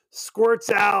blob squirts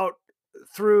out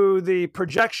through the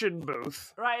projection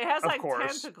booth. Right, it has like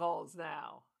tentacles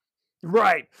now.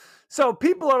 Right. So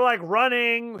people are like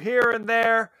running here and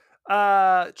there.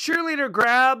 Cheerleader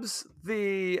grabs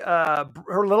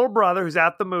her little brother who's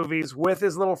at the movies with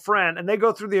his little friend, and they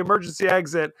go through the emergency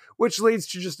exit, which leads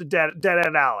to just a dead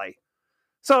end alley.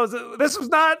 So this would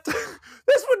not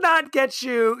get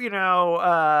you,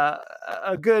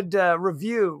 a good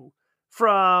review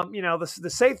from, the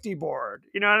safety board.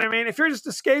 You know what I mean? If you're just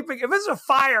escaping, if it's a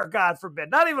fire, God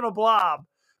forbid, not even a blob,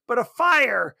 but a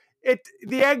fire,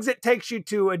 the exit takes you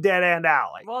to a dead end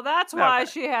alley. Well, that's why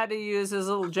she had to use his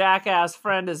little jackass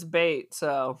friend as bait.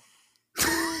 So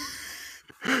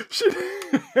there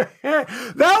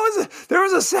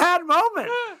was a sad moment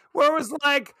where it was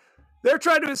like, they're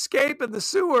trying to escape in the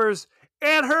sewers,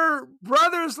 and her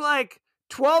brother's like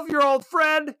 12-year-old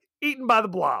friend eaten by the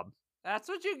blob. That's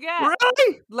what you get.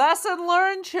 Really? Lesson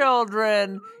learned,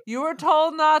 children. You were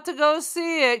told not to go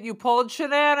see it. You pulled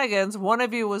shenanigans. One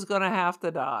of you was going to have to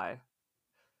die.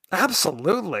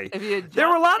 Absolutely. If you just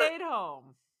stayed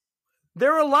home.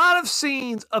 There were a lot of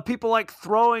scenes of people like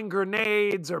throwing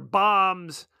grenades or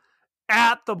bombs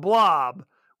at the blob,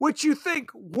 which you think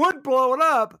would blow it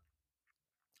up,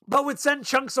 but would send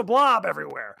chunks of blob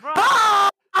everywhere. Right.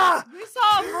 We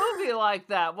saw a movie like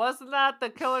that. Wasn't that the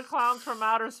Killer Clowns from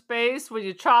Outer Space? When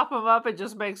you chop them up, it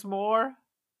just makes more?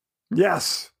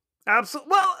 Yes. Absolutely.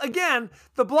 Well, again,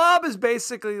 the blob is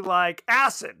basically like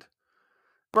acid,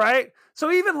 right?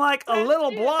 So even like a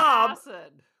little blob,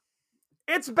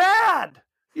 it's bad.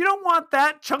 You don't want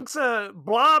that chunks of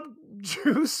blob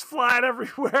juice flying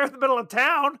everywhere in the middle of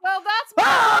town. Well, that's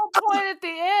my whole point at the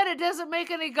end. It doesn't make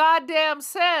any goddamn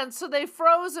sense. So they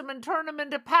froze him and turned him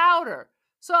into powder.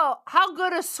 So how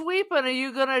good a sweeping are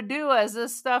you going to do as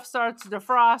this stuff starts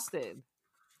defrosting?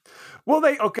 Well,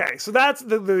 so that's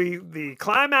the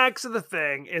climax of the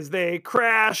thing is they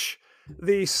crash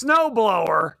the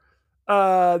snowblower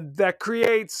that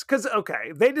creates, because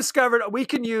they discovered we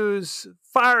can use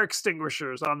fire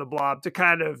extinguishers on the blob to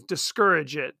kind of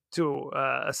discourage it to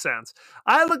a sense.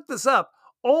 I looked this up.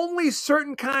 Only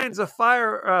certain kinds of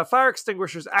fire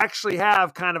extinguishers actually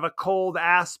have kind of a cold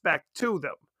aspect to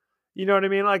them. You know what I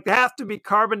mean? Like they have to be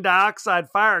carbon dioxide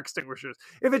fire extinguishers.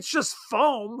 If it's just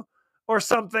foam or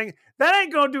something, that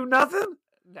ain't gonna do nothing.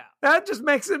 No. That just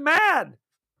makes it mad.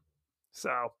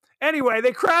 So anyway,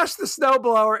 they crash the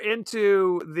snowblower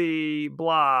into the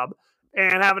blob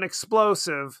and have an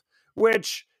explosive,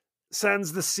 which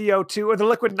sends the CO2 or the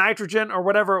liquid nitrogen or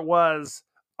whatever it was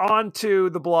onto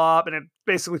the blob, and it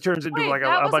basically turns into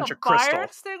a bunch of crystal. Fire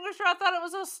extinguisher? I thought it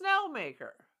was a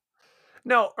snowmaker.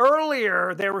 No,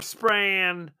 earlier they were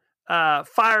spraying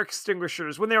fire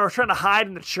extinguishers when they were trying to hide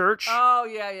in the church. Oh,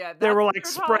 yeah. They were like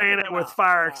spraying it with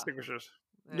fire extinguishers.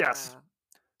 Yeah. Yes.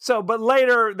 So, but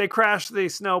later they crashed the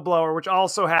snowblower, which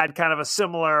also had kind of a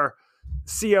similar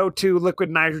CO2 liquid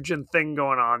nitrogen thing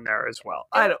going on there as well.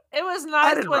 It was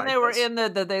nice didn't when write they were this. in there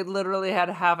that they literally had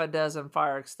half a dozen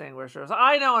fire extinguishers.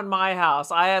 I know in my house,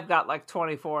 I have got like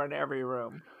 24 in every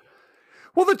room.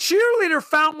 Well, the cheerleader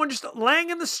found one just laying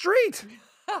in the street.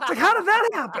 It's like, how did that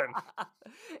happen?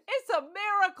 It's a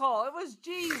miracle. It was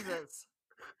Jesus.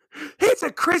 It's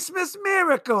a Christmas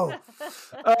miracle.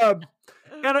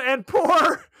 And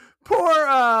poor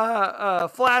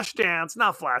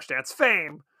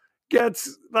Fame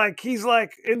gets like, he's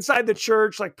like inside the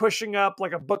church, like pushing up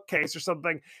like a bookcase or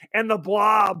something, and the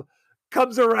Blob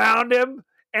comes around him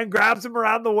and grabs him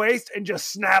around the waist and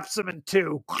just snaps him in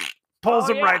two, pulls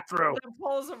him right through. It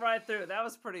pulls him right through. That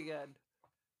was pretty good.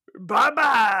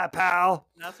 Bye-bye, pal.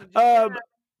 That's what you said.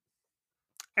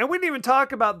 And we didn't even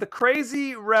talk about the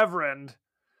crazy reverend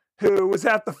who was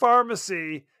at the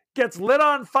pharmacy, gets lit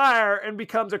on fire and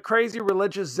becomes a crazy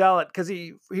religious zealot because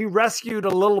he rescued a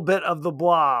little bit of the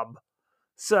Blob.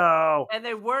 So and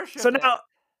they worship. So now,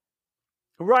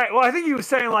 right? Well, I think he was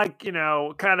saying like,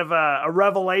 kind of a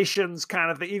Revelations,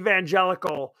 kind of the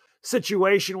evangelical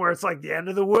situation where it's like the end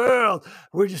of the world.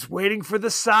 We're just waiting for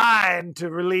the sign to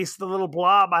release the little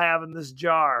Blob I have in this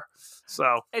jar.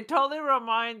 So it totally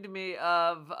reminded me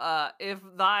of if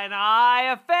thine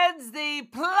eye offends thee,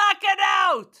 pluck it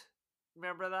out.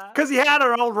 Remember that? Because he had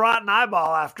an old rotten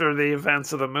eyeball after the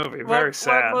events of the movie. Very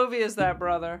sad. What movie is that,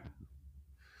 brother?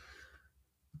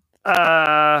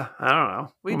 I don't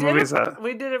know. We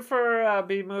did it for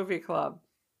B Movie Club.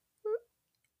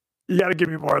 You got to give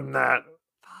me more than that.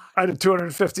 I did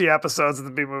 250 episodes of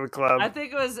the B Movie Club. I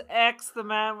think it was X, the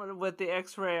man with the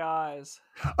X-ray eyes.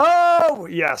 Oh,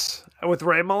 yes. With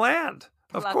Ray Milland,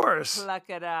 of course. Pluck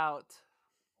it out.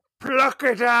 Pluck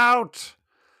it out.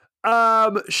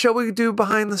 Shall we do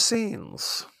behind the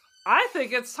scenes? I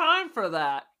think it's time for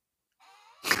that.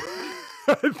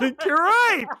 I think you're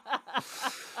right.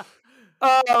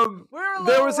 We're a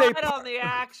little light on the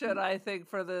action, I think,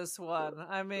 for this one.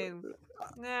 I mean,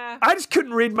 nah. I just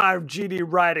couldn't read my GD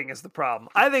writing is the problem.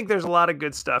 I think there's a lot of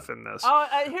good stuff in this. Oh,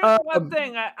 here's one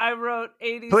thing. I wrote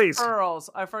 80s pearls.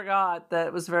 I forgot that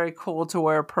it was very cool to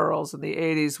wear pearls in the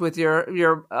 80s with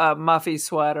your Muffy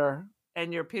sweater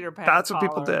and your Peter Pan That's what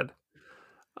people did.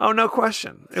 Oh, no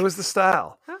question. It was the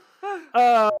style.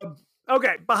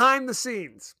 Okay, behind the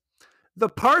scenes. The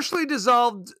partially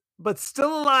dissolved but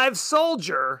still alive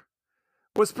soldier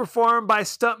was performed by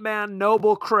stuntman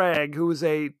Noble Craig, who was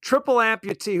a triple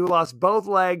amputee who lost both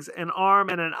legs, an arm,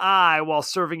 and an eye while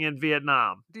serving in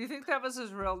Vietnam. Do you think that was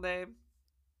his real name?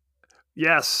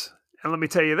 Yes. And let me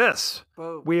tell you this.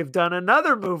 Boom. We have done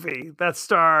another movie that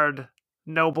starred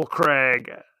Noble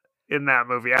Craig in that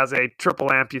movie as a triple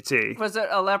amputee. Was it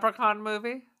a Leprechaun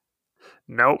movie?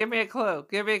 Nope. Give me a clue.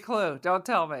 Give me a clue. Don't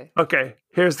tell me. Okay,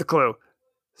 here's the clue.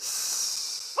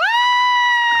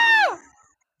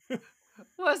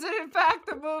 Was it in fact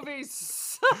the movie?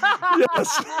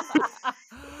 Yes.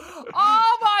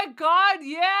 Oh my God!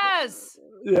 Yes.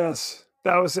 Yes,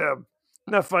 that was him.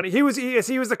 Not funny. He was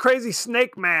the crazy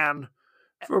snake man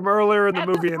from earlier in the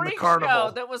movie in the carnival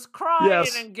show that was crying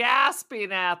and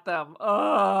gasping at them.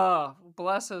 Oh,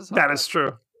 bless his heart. That is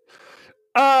true.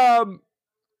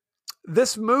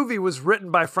 This movie was written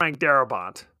by Frank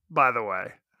Darabont, by the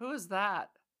way. Who is that?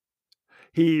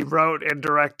 He wrote and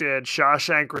directed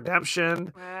Shawshank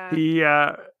Redemption. He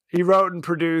wrote and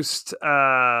produced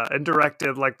and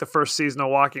directed like the first season of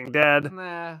Walking Dead.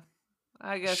 Nah,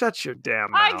 I guess. Shut your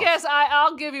damn mouth. I guess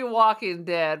I'll give you Walking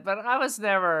Dead, but I was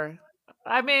never.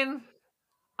 I mean,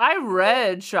 I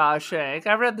read Shawshank.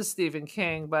 I read the Stephen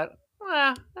King, but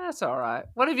that's all right.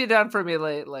 What have you done for me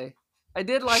lately? I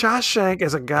did like Shawshank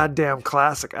is a goddamn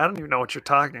classic. I don't even know what you're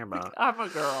talking about. I'm a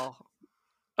girl.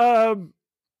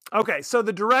 Okay, so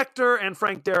the director and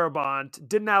Frank Darabont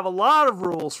didn't have a lot of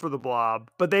rules for the Blob,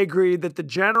 but they agreed that the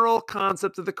general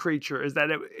concept of the creature is that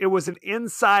it was an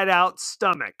inside-out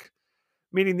stomach,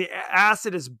 meaning the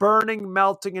acid is burning,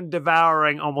 melting, and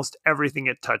devouring almost everything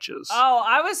it touches. Oh,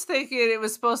 I was thinking it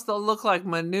was supposed to look like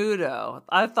Menudo.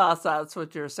 I thought that's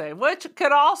what you're saying, which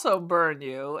could also burn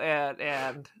you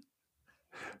and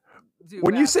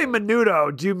when you say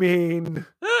Menudo, do you mean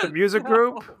the music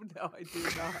group? No, I do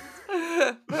not.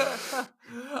 I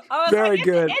was Very like,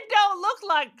 good. It don't look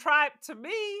like tripe to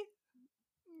me.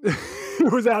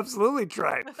 It was absolutely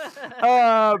tripe.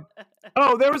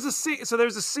 There was a scene. So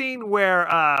there's a scene where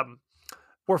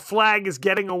Flag is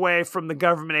getting away from the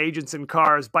government agents in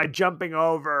cars by jumping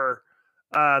over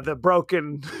the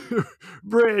broken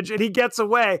bridge, and he gets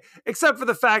away, except for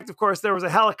the fact, of course, there was a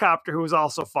helicopter who was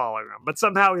also following him, but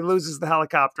somehow he loses the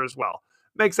helicopter as well.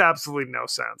 Makes absolutely no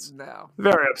sense. No.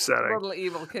 Very upsetting. Little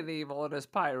Evil Knievel in his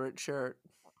pirate shirt.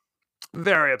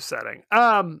 Very upsetting.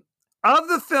 Of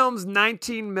the film's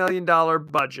 $19 million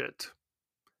budget,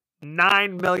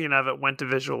 $9 million of it went to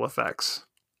visual effects.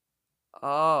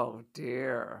 Oh,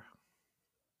 dear.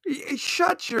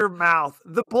 Shut your mouth.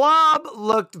 The Blob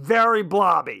looked very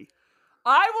blobby.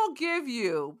 I will give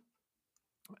you...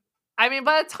 I mean,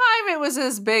 by the time it was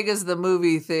as big as the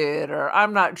movie theater,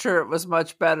 I'm not sure it was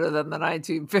much better than the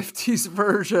 1950s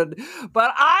version.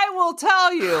 But I will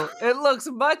tell you, it looks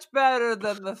much better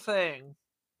than The Thing.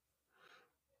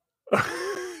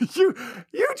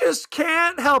 You just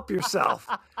can't help yourself.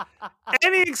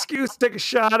 Any excuse to take a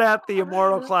shot at the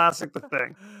immortal classic, The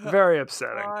Thing. Very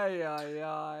upsetting. Aye, aye,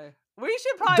 aye. We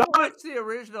should probably watch the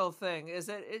original Thing. Is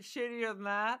it shittier than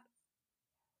that?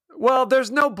 Well,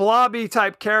 there's no blobby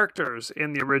type characters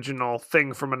in the original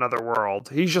Thing from Another World.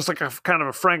 He's just like a kind of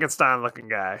a Frankenstein looking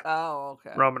guy. Oh,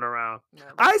 okay. Roaming around. Yeah.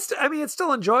 I mean, it's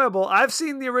still enjoyable. I've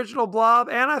seen the original Blob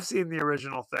and I've seen the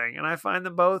original Thing, and I find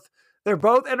them both, they're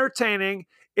both entertaining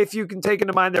if you can take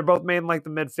into mind they're both made in like the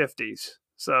mid 50s.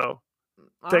 So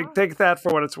take that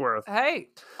for what it's worth. Hey,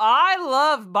 I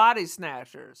love Body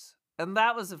Snatchers, and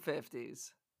that was the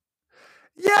 50s.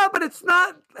 Yeah, but it's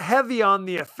not heavy on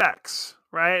the effects,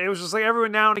 right? It was just like every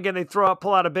now and again they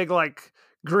pull out a big like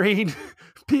green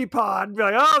pea pod and be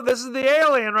like, "Oh, this is the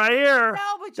alien right here."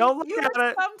 No, but Don't look you at would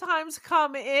it. sometimes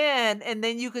come in, and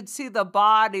then you could see the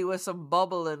body with some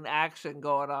bubbling action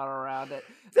going on around it.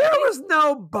 There was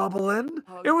no bubbling.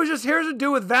 It was just, here's a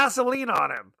dude with Vaseline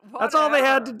on him. That's all they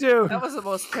had to do. That was the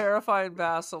most terrifying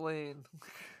Vaseline.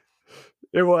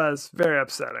 It was very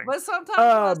upsetting. But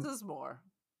sometimes less is more.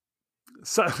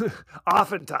 So,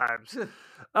 oftentimes.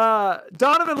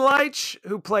 Donovan Leitch,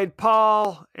 who played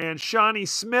Paul, and Shawnee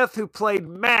Smith, who played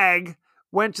Meg,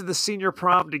 went to the senior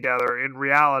prom together in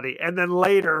reality, and then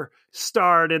later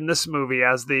starred in this movie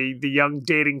as the young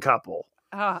dating couple.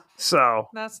 So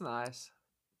that's nice.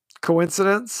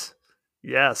 Coincidence?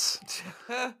 Yes.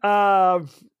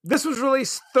 This was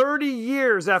released 30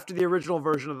 years after the original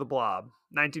version of The Blob,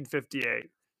 1958.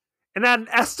 And had an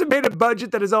estimated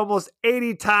budget that is almost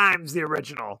 80 times the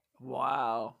original.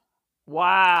 Wow.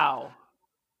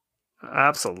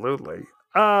 Absolutely.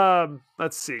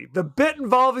 Let's see. The bit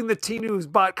involving the teen who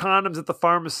bought condoms at the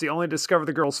pharmacy only to discover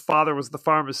the girl's father was the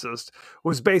pharmacist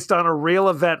was based on a real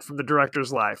event from the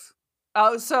director's life.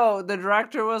 Oh, so the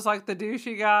director was like the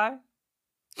douchey guy?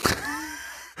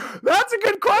 That's a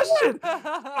good question.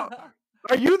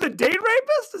 Are you the date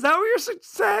rapist? Is that what you're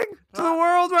saying to the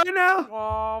world right now?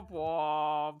 Womp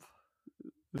womp.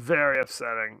 Very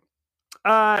upsetting.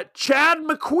 Chad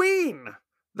McQueen,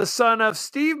 the son of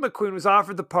Steve McQueen, was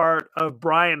offered the part of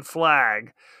Brian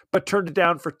Flagg, but turned it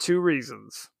down for 2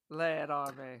 reasons. Lay it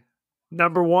on me.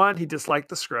 Number 1, he disliked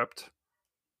the script.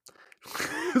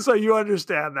 So you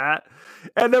understand that.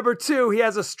 And number 2, he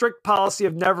has a strict policy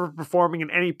of never performing in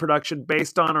any production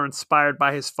based on or inspired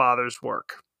by his father's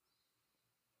work.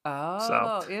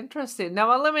 Oh, interesting.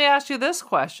 Now, let me ask you this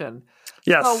question.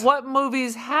 Yes. So what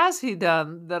movies has he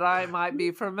done that I might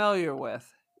be familiar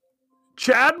with?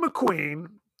 Chad McQueen,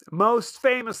 most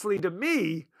famously to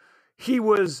me, he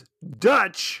was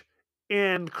Dutch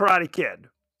in Karate Kid.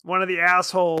 One of the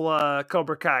asshole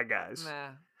Cobra Kai guys.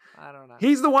 Nah, I don't know.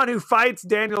 He's the one who fights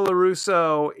Daniel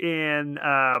LaRusso in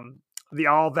the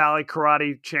All Valley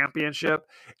Karate Championship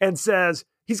and says,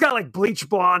 he's got like bleach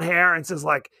blonde hair and says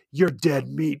like, "You're dead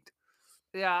meat."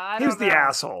 Yeah, he was the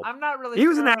asshole. I'm not really. He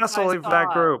was an asshole for that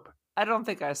group. I don't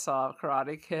think I saw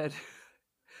Karate Kid.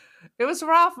 It was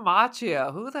Ralph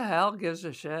Macchio. Who the hell gives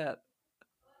a shit?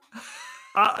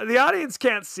 The audience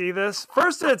can't see this.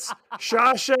 First, it's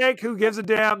Shawshank. Who gives a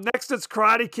damn? Next, it's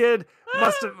Karate Kid.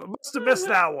 Must have missed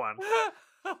that one.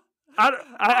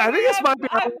 I think this might be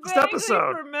our last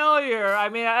episode. Familiar. I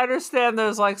mean, I understand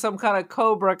there's like some kind of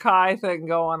Cobra Kai thing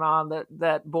going on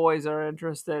that boys are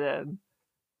interested in.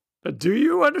 Do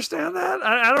you understand that?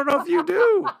 I don't know if you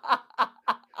do.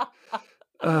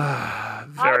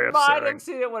 Very upsetting. I might have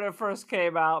seen it when it first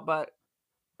came out, but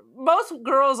most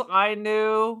girls I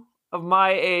knew of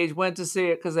my age went to see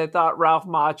it because they thought Ralph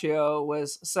Macchio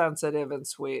was sensitive and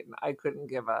sweet, and I couldn't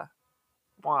give a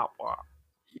womp womp.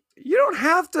 You don't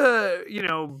have to,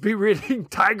 be reading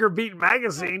Tiger Beat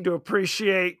magazine to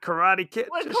appreciate Karate Kid.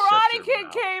 When Karate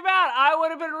Kid came out, I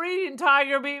would have been reading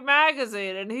Tiger Beat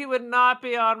magazine, and he would not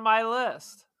be on my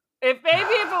list. If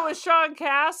it was Sean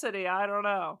Cassidy, I don't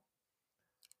know.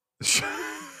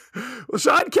 Well,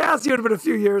 Sean Cassidy would have been a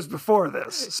few years before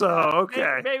this, so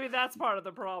okay. Maybe that's part of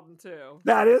the problem too.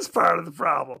 That is part of the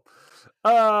problem.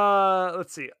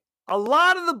 Let's see. A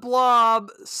lot of the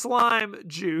Blob slime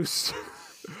juice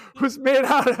was made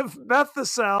out of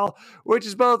methocel, which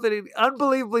is both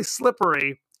unbelievably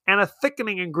slippery and a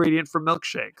thickening ingredient for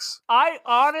milkshakes. I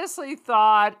honestly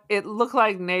thought it looked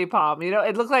like napalm.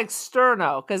 It looked like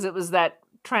Sterno because it was that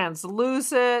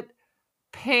translucent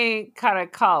pink kind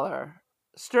of color.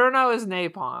 Sterno is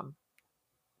napalm.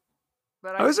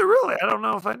 But Is it really? I don't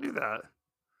know if I knew that.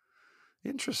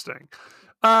 Interesting.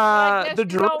 I guess The you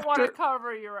director don't want to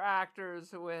cover your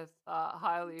actors with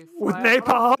highly with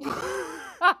flammable. napalm.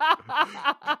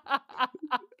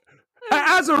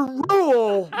 As a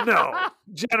rule, no.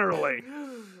 Generally. Wait,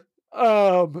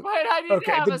 I need to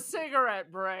okay, have a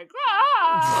cigarette break.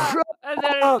 Ah! And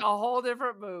then it's a whole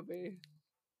different movie.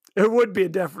 It would be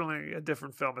definitely a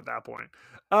different film at that point.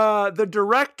 The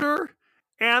director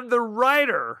and the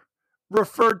writer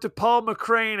referred to Paul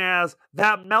McCrane as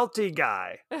that melty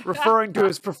guy, referring to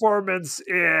his performance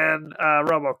in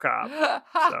RoboCop.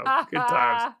 So, good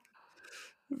times.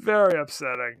 Very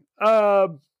upsetting.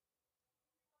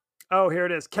 Here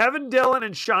it is. Kevin Dillon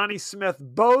and Shawnee Smith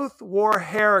both wore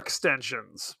hair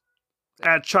extensions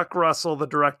at Chuck Russell, the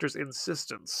director's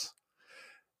insistence.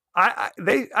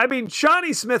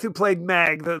 Shawnee Smith, who played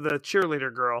Meg, the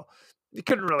cheerleader girl, you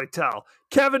couldn't really tell.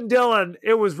 Kevin Dillon,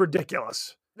 it was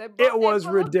ridiculous. It was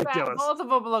ridiculous. Both of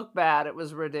them look bad. It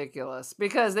was ridiculous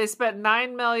because they spent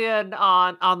 $9 million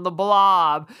on the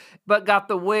Blob, but got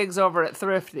the wigs over at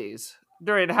Thrifty's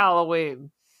during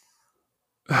Halloween.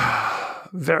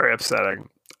 Very upsetting.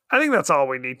 I think that's all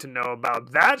we need to know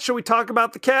about that. Should we talk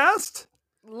about the cast?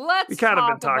 We kind of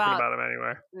been talking about them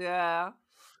anyway. Yeah.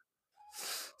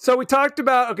 So we talked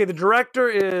about, the director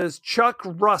is Chuck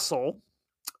Russell,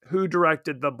 who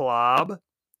directed The Blob,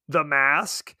 The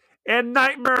Mask, and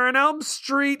Nightmare on Elm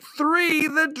Street 3,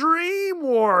 The Dream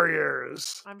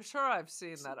Warriors. I'm sure I've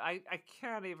seen that. I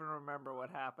can't even remember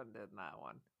what happened in that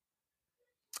one.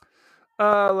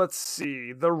 Let's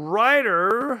see. The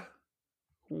writer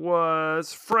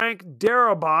was Frank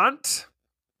Darabont,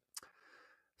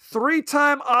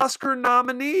 3-time Oscar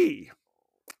nominee.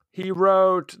 He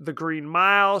wrote The Green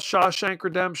Mile, Shawshank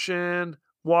Redemption,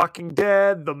 Walking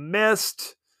Dead, The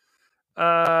Mist. He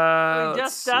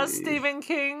just does Stephen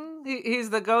King. He's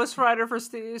the ghostwriter for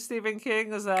Stephen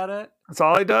King. Is that it? That's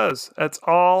all he does. That's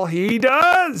all he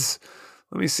does.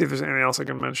 Let me see if there's anything else I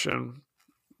can mention.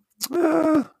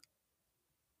 That'll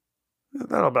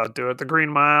about do it. The Green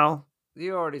Mile.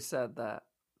 You already said that.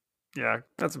 Yeah,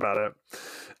 that's about it.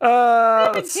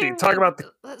 Let's see. Talk about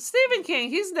Stephen King.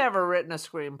 He's never written a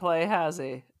screenplay, has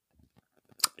he?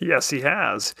 Yes, he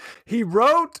has. He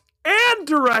wrote and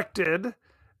directed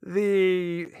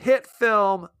the hit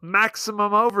film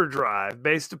Maximum Overdrive,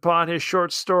 based upon his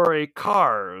short story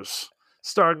Cars,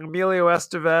 starring Emilio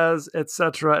Estevez,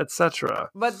 etc., etc.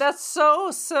 But that's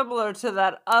so similar to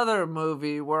that other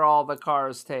movie where all the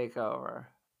cars take over.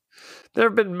 There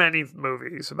have been many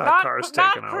movies about cars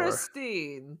taking over. Not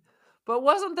Christine, but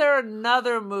wasn't there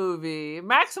another movie?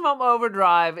 Maximum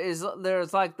Overdrive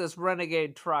there's like this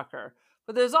renegade trucker,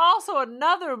 but there's also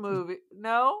another movie.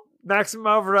 No, Maximum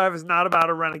Overdrive is not about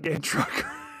a renegade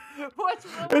trucker. You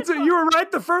were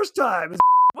right the first time.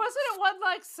 Wasn't it one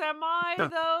like semi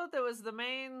though? That was the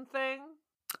main thing.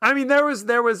 I mean, there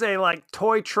was a like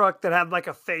toy truck that had like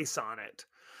a face on it.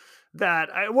 That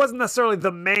it wasn't necessarily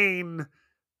the main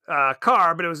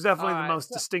car, but it was definitely the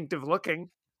most distinctive looking.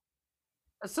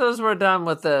 As soon as we're done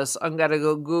with this, I'm gonna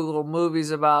go Google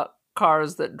movies about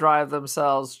cars that drive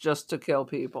themselves just to kill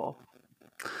people.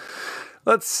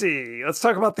 Let's see. Let's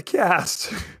talk about the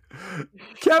cast.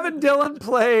 Kevin Dillon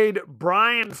played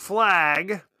Brian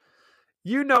Flagg.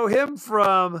 You know him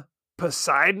from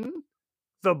Poseidon,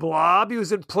 The Blob. He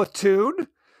was in Platoon.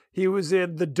 He was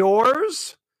in The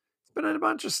Doors. He's been in a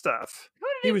bunch of stuff.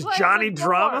 He was Johnny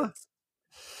Drama.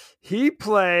 He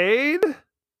played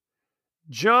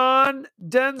John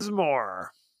Densmore.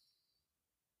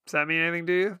 Does that mean anything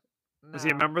to you? No. Was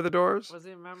he a member of The Doors? Was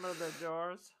he a member of The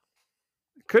Doors?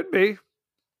 Could be.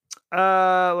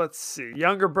 Let's see.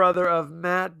 Younger brother of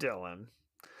Matt Dillon.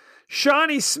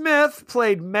 Shawnee Smith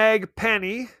played Meg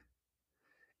Penny.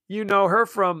 You know her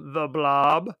from The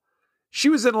Blob. She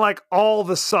was in like all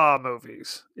the Saw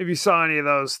movies, if you saw any of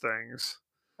those things.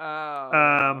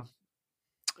 Oh.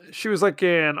 She was like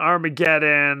in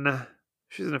Armageddon.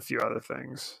 She's in a few other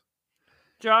things.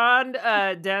 John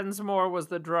Densmore was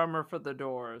the drummer for The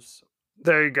Doors.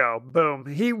 There you go. Boom.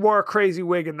 He wore a crazy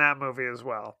wig in that movie as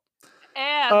well.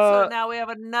 And so now we have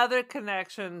another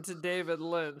connection to David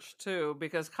Lynch, too,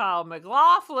 because Kyle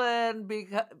MacLachlan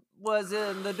was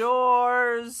in The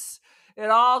Doors. It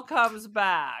all comes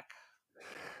back.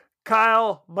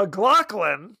 Kyle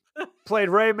MacLachlan played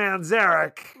Ray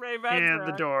Manzarek in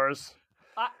The Doors.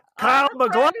 Kyle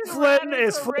MacLachlan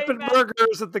is flipping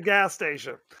burgers at the gas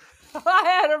station. I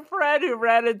had a friend who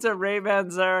ran into Ray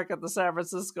Manzarek at the San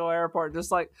Francisco airport,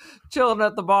 just like chilling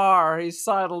at the bar. He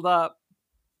sidled up.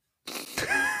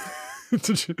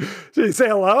 Did he say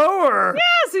hello or?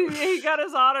 Yes, he got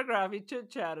his autograph. He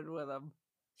chit-chatted with him.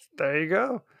 There you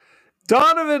go.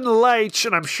 Donovan Leitch,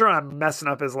 and I'm sure I'm messing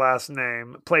up his last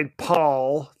name, played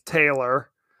Paul Taylor.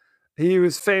 He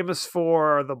was famous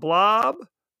for The Blob,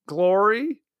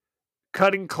 Glory,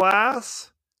 Cutting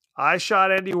Class, I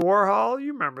Shot Andy Warhol.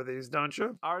 You remember these, don't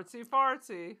you? Artsy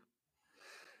fartsy.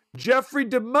 Jeffrey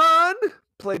DeMunn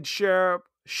played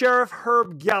Sheriff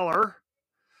Herb Geller.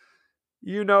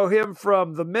 You know him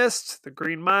from The Mist, The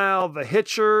Green Mile, The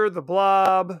Hitcher, The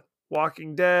Blob,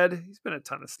 Walking Dead. He's been in a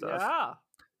ton of stuff. Yeah.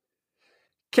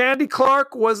 Candy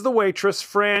Clark was the waitress,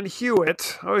 Fran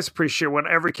Hewitt. I always appreciate when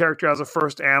every character has a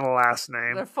first and a last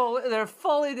name. They're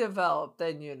fully developed,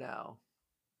 then you know.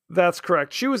 That's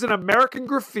correct. She was in American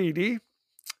Graffiti.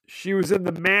 She was in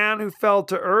The Man Who Fell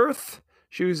to Earth.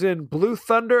 She was in Blue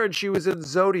Thunder, and she was in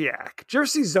Zodiac. Did you ever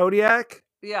see Zodiac?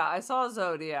 Yeah, I saw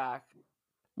Zodiac.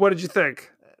 What did you think?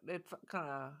 It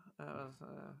kind of...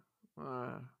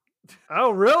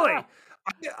 Oh, really?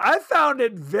 I found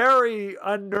it very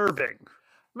unnerving.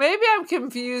 Maybe I'm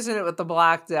confusing it with the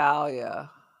Black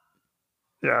Dahlia.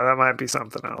 Yeah, that might be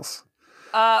something else.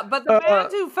 But The Man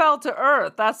Who Fell to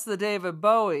Earth, that's the David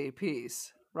Bowie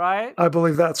piece, right? I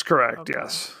believe that's correct, Okay.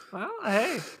 yes. Well,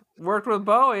 hey, worked with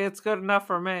Bowie. It's good enough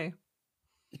for me.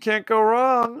 You can't go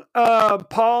wrong.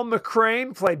 Paul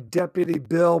McCrane played Deputy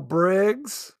Bill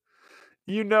Briggs.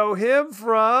 You know him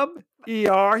from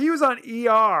ER. He was on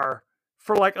ER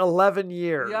for like 11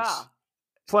 years. Yeah.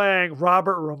 Playing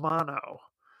Robert Romano.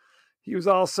 He was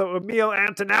also Emil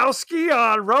Antonowski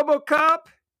on RoboCop.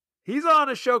 He's on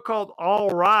a show called All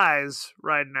Rise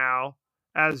right now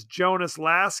as Jonas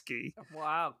Lasky.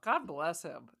 Wow. God bless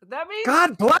him. That means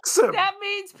God bless him. That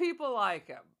means people like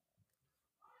him.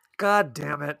 God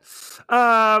damn it.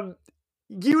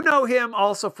 You know him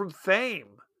also from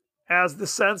Fame as the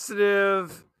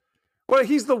sensitive... Well,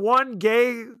 he's the one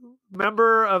gay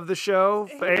member of the show,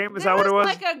 Fame. Is that what it was?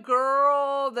 Like a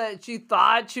girl that she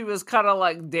thought she was kind of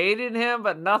like dating him,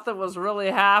 but nothing was really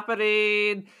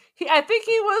happening. I think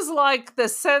he was like the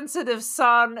sensitive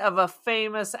son of a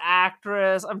famous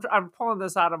actress. I'm pulling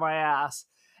this out of my ass.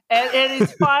 And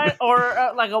he's fine,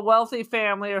 or like a wealthy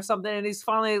family or something, and he's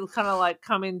finally kind of like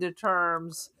coming to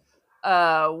terms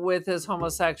with his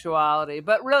homosexuality.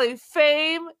 But really,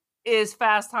 Fame is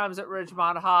Fast Times at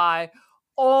Ridgemont High,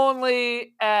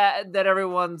 only that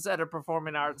everyone's at a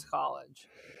performing arts college.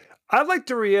 I'd like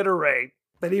to reiterate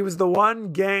that he was the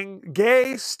one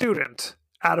gay student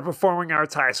out of performing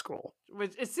arts high school.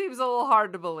 Which it seems a little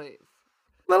hard to believe.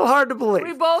 A little hard to believe.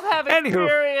 We both have Anywho,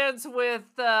 experience with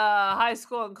high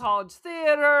school and college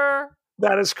theater.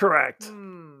 that is correct.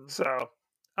 So,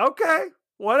 okay,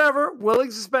 whatever.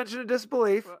 Willing suspension of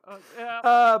disbelief.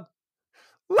 Yeah.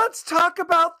 Let's talk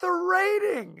about the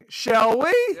rating, shall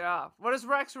we? Yeah. What does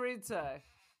Rex Reed say?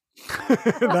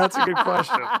 That's a good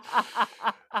question.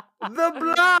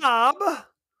 The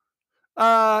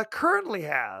Blob currently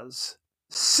has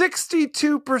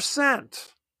 62%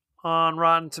 on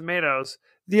Rotten Tomatoes.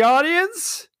 The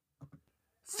audience,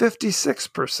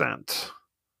 56%.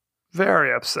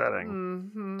 Very upsetting.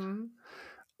 Mm-hmm.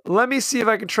 Let me see if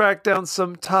I can track down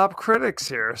some top critics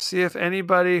here. See if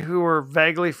anybody who we're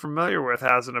vaguely familiar with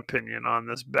has an opinion on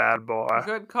this bad boy.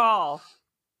 Good call.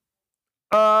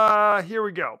 Here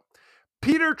we go.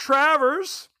 Peter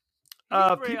Travers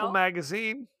of He's People real.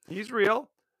 Magazine. He's real.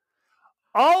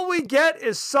 All we get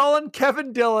is sullen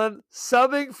Kevin Dillon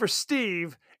subbing for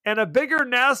Steve and a bigger,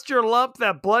 nastier lump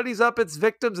that bloodies up its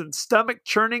victims in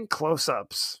stomach-churning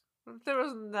close-ups. There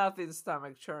was nothing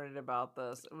stomach churning about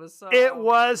this. It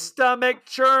was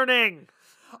stomach-churning.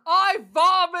 I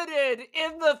vomited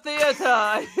in the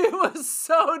theater. It was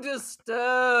so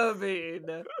disturbing.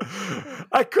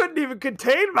 I couldn't even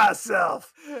contain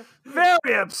myself.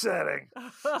 Very upsetting.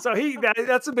 So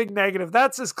that's a big negative.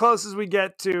 That's as close as we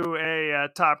get to a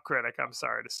top critic, I'm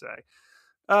sorry to say.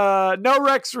 No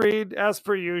Rex Reed, as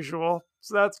per usual.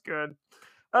 So that's good.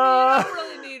 You don't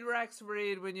really need Rex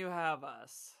Reed when you have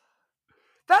us.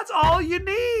 That's all you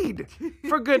need,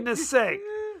 for goodness sake.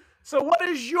 So what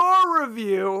is your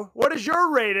review? What is your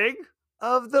rating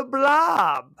of The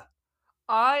Blob?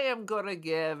 I am going to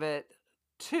give it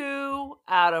 2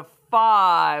 out of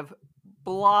 5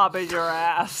 blob in your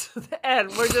ass. And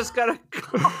we're just going to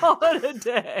call it a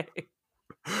day.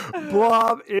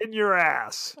 Blob in your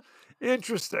ass.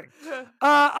 Interesting.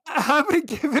 I'm going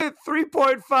to give it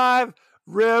 3.5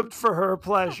 ribbed for her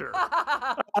pleasure.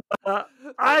 I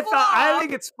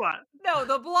think it's fun. No,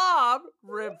 the Blob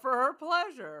ribbed for her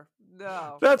pleasure.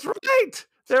 No. That's right.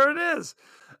 There it is.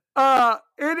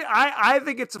 I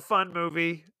think it's a fun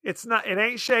movie. It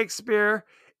ain't Shakespeare.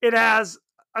 It has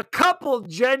a couple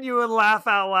genuine laugh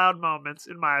out loud moments,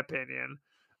 in my opinion.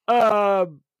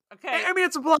 Okay. I mean,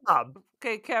 it's a Blob.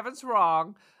 Okay, Kevin's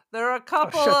wrong. There are a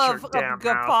couple shut of your damn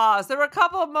guffaws. There were a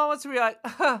couple of moments where you're like,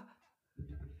 huh.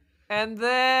 And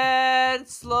then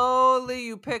slowly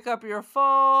you pick up your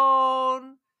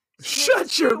phone.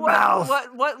 Shut your mouth.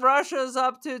 What Russia's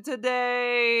up to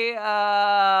today?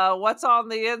 What's on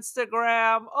the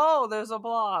Instagram? Oh, there's a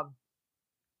Blob.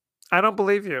 I don't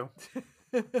believe you.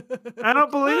 I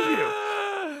don't believe you.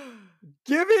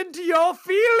 Give in to your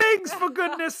feelings, for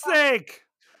goodness sake.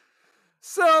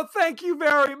 So thank you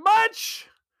very much.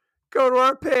 Go to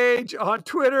our page on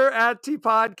Twitter at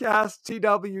TPodcast,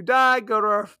 TW Go to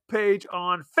our page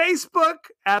on Facebook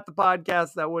at The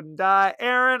Podcast That Wouldn't Die.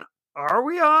 Aaron, are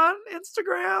we on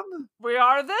Instagram? We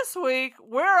are this week.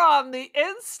 We're on the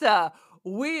Insta.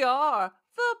 We are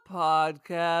The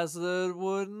Podcast That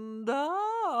Wouldn't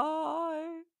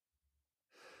Die.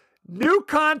 New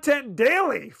content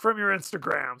daily from your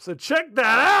Instagram, so check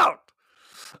that out.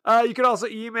 You can also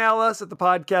email us at The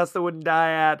Podcast That Wouldn't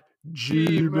Die at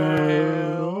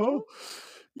Gmail.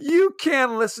 You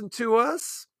can listen to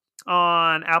us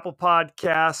on Apple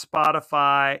Podcasts,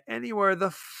 Spotify, anywhere the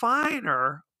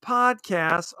finer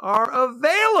podcasts are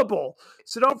available.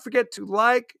 So don't forget to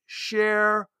like,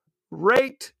 share,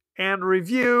 rate, and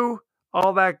review,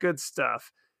 all that good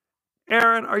stuff.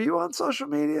 Aaron, are you on social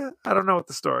media? I don't know what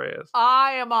the story is.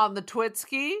 I am on the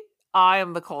Twitsky. I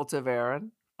am the Cult of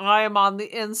Aaron. I am on the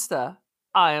Insta.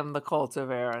 I am the Cult of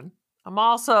Aaron. I'm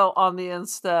also on the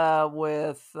Insta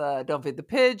with Don't Feed the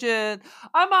Pigeon.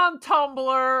 I'm on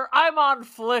Tumblr. I'm on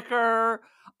Flickr.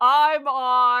 I'm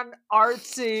on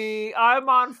Artsy. I'm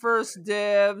on First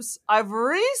Dibs. I've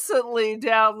recently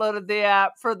downloaded the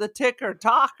app for the Ticker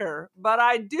Talker, but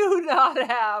I do not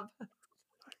have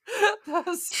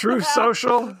True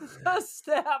Social. The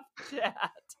Snapchat.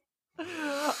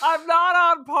 I'm not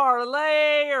on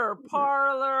Parlay or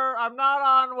Parlor. I'm not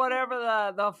on whatever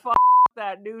the fuck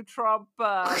that new Trump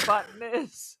button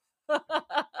is.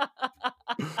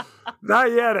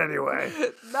 Not yet, anyway.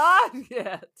 Not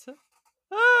yet.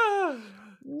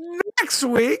 Next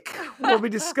week, we'll be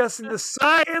discussing the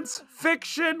science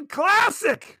fiction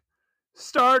classic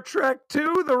Star Trek II,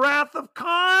 The Wrath of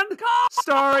Khan,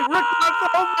 starring Rick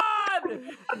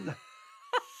Montgomery.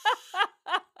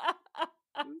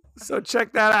 So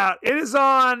check that out. It is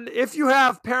on, if you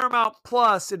have Paramount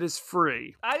Plus, it is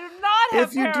free. I do not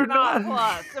have Paramount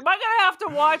Plus. Am I going to have to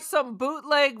watch some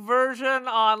bootleg version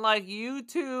on like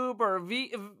YouTube or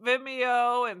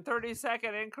Vimeo in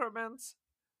 30-second increments?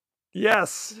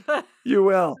 Yes, you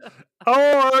will.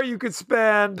 Or you could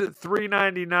spend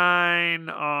 $3.99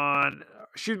 on,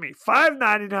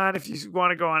 $5.99 if you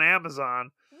want to go on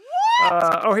Amazon.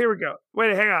 What? Here we go.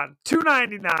 Wait, hang on.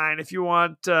 $2.99 if you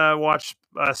want to watch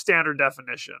standard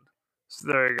definition. So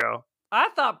there you go. I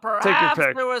thought perhaps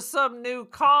there was some new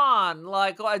Khan,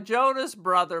 like a Jonas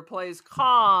brother plays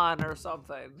Khan or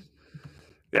something.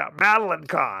 Yeah, Madeline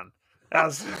Khan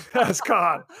as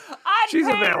Khan. She's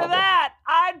available.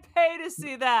 I'd pay to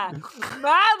see that.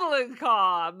 Madeline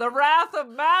Khan, The Wrath of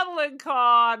Madeline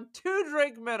Khan,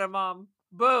 2-drink minimum.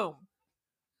 Boom.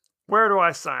 Where do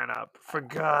I sign up? For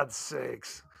God's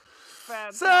sakes.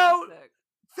 Fantastic. So,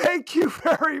 thank you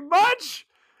very much,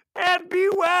 and be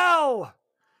well.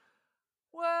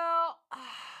 Well,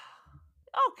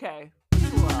 okay. Be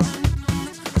well.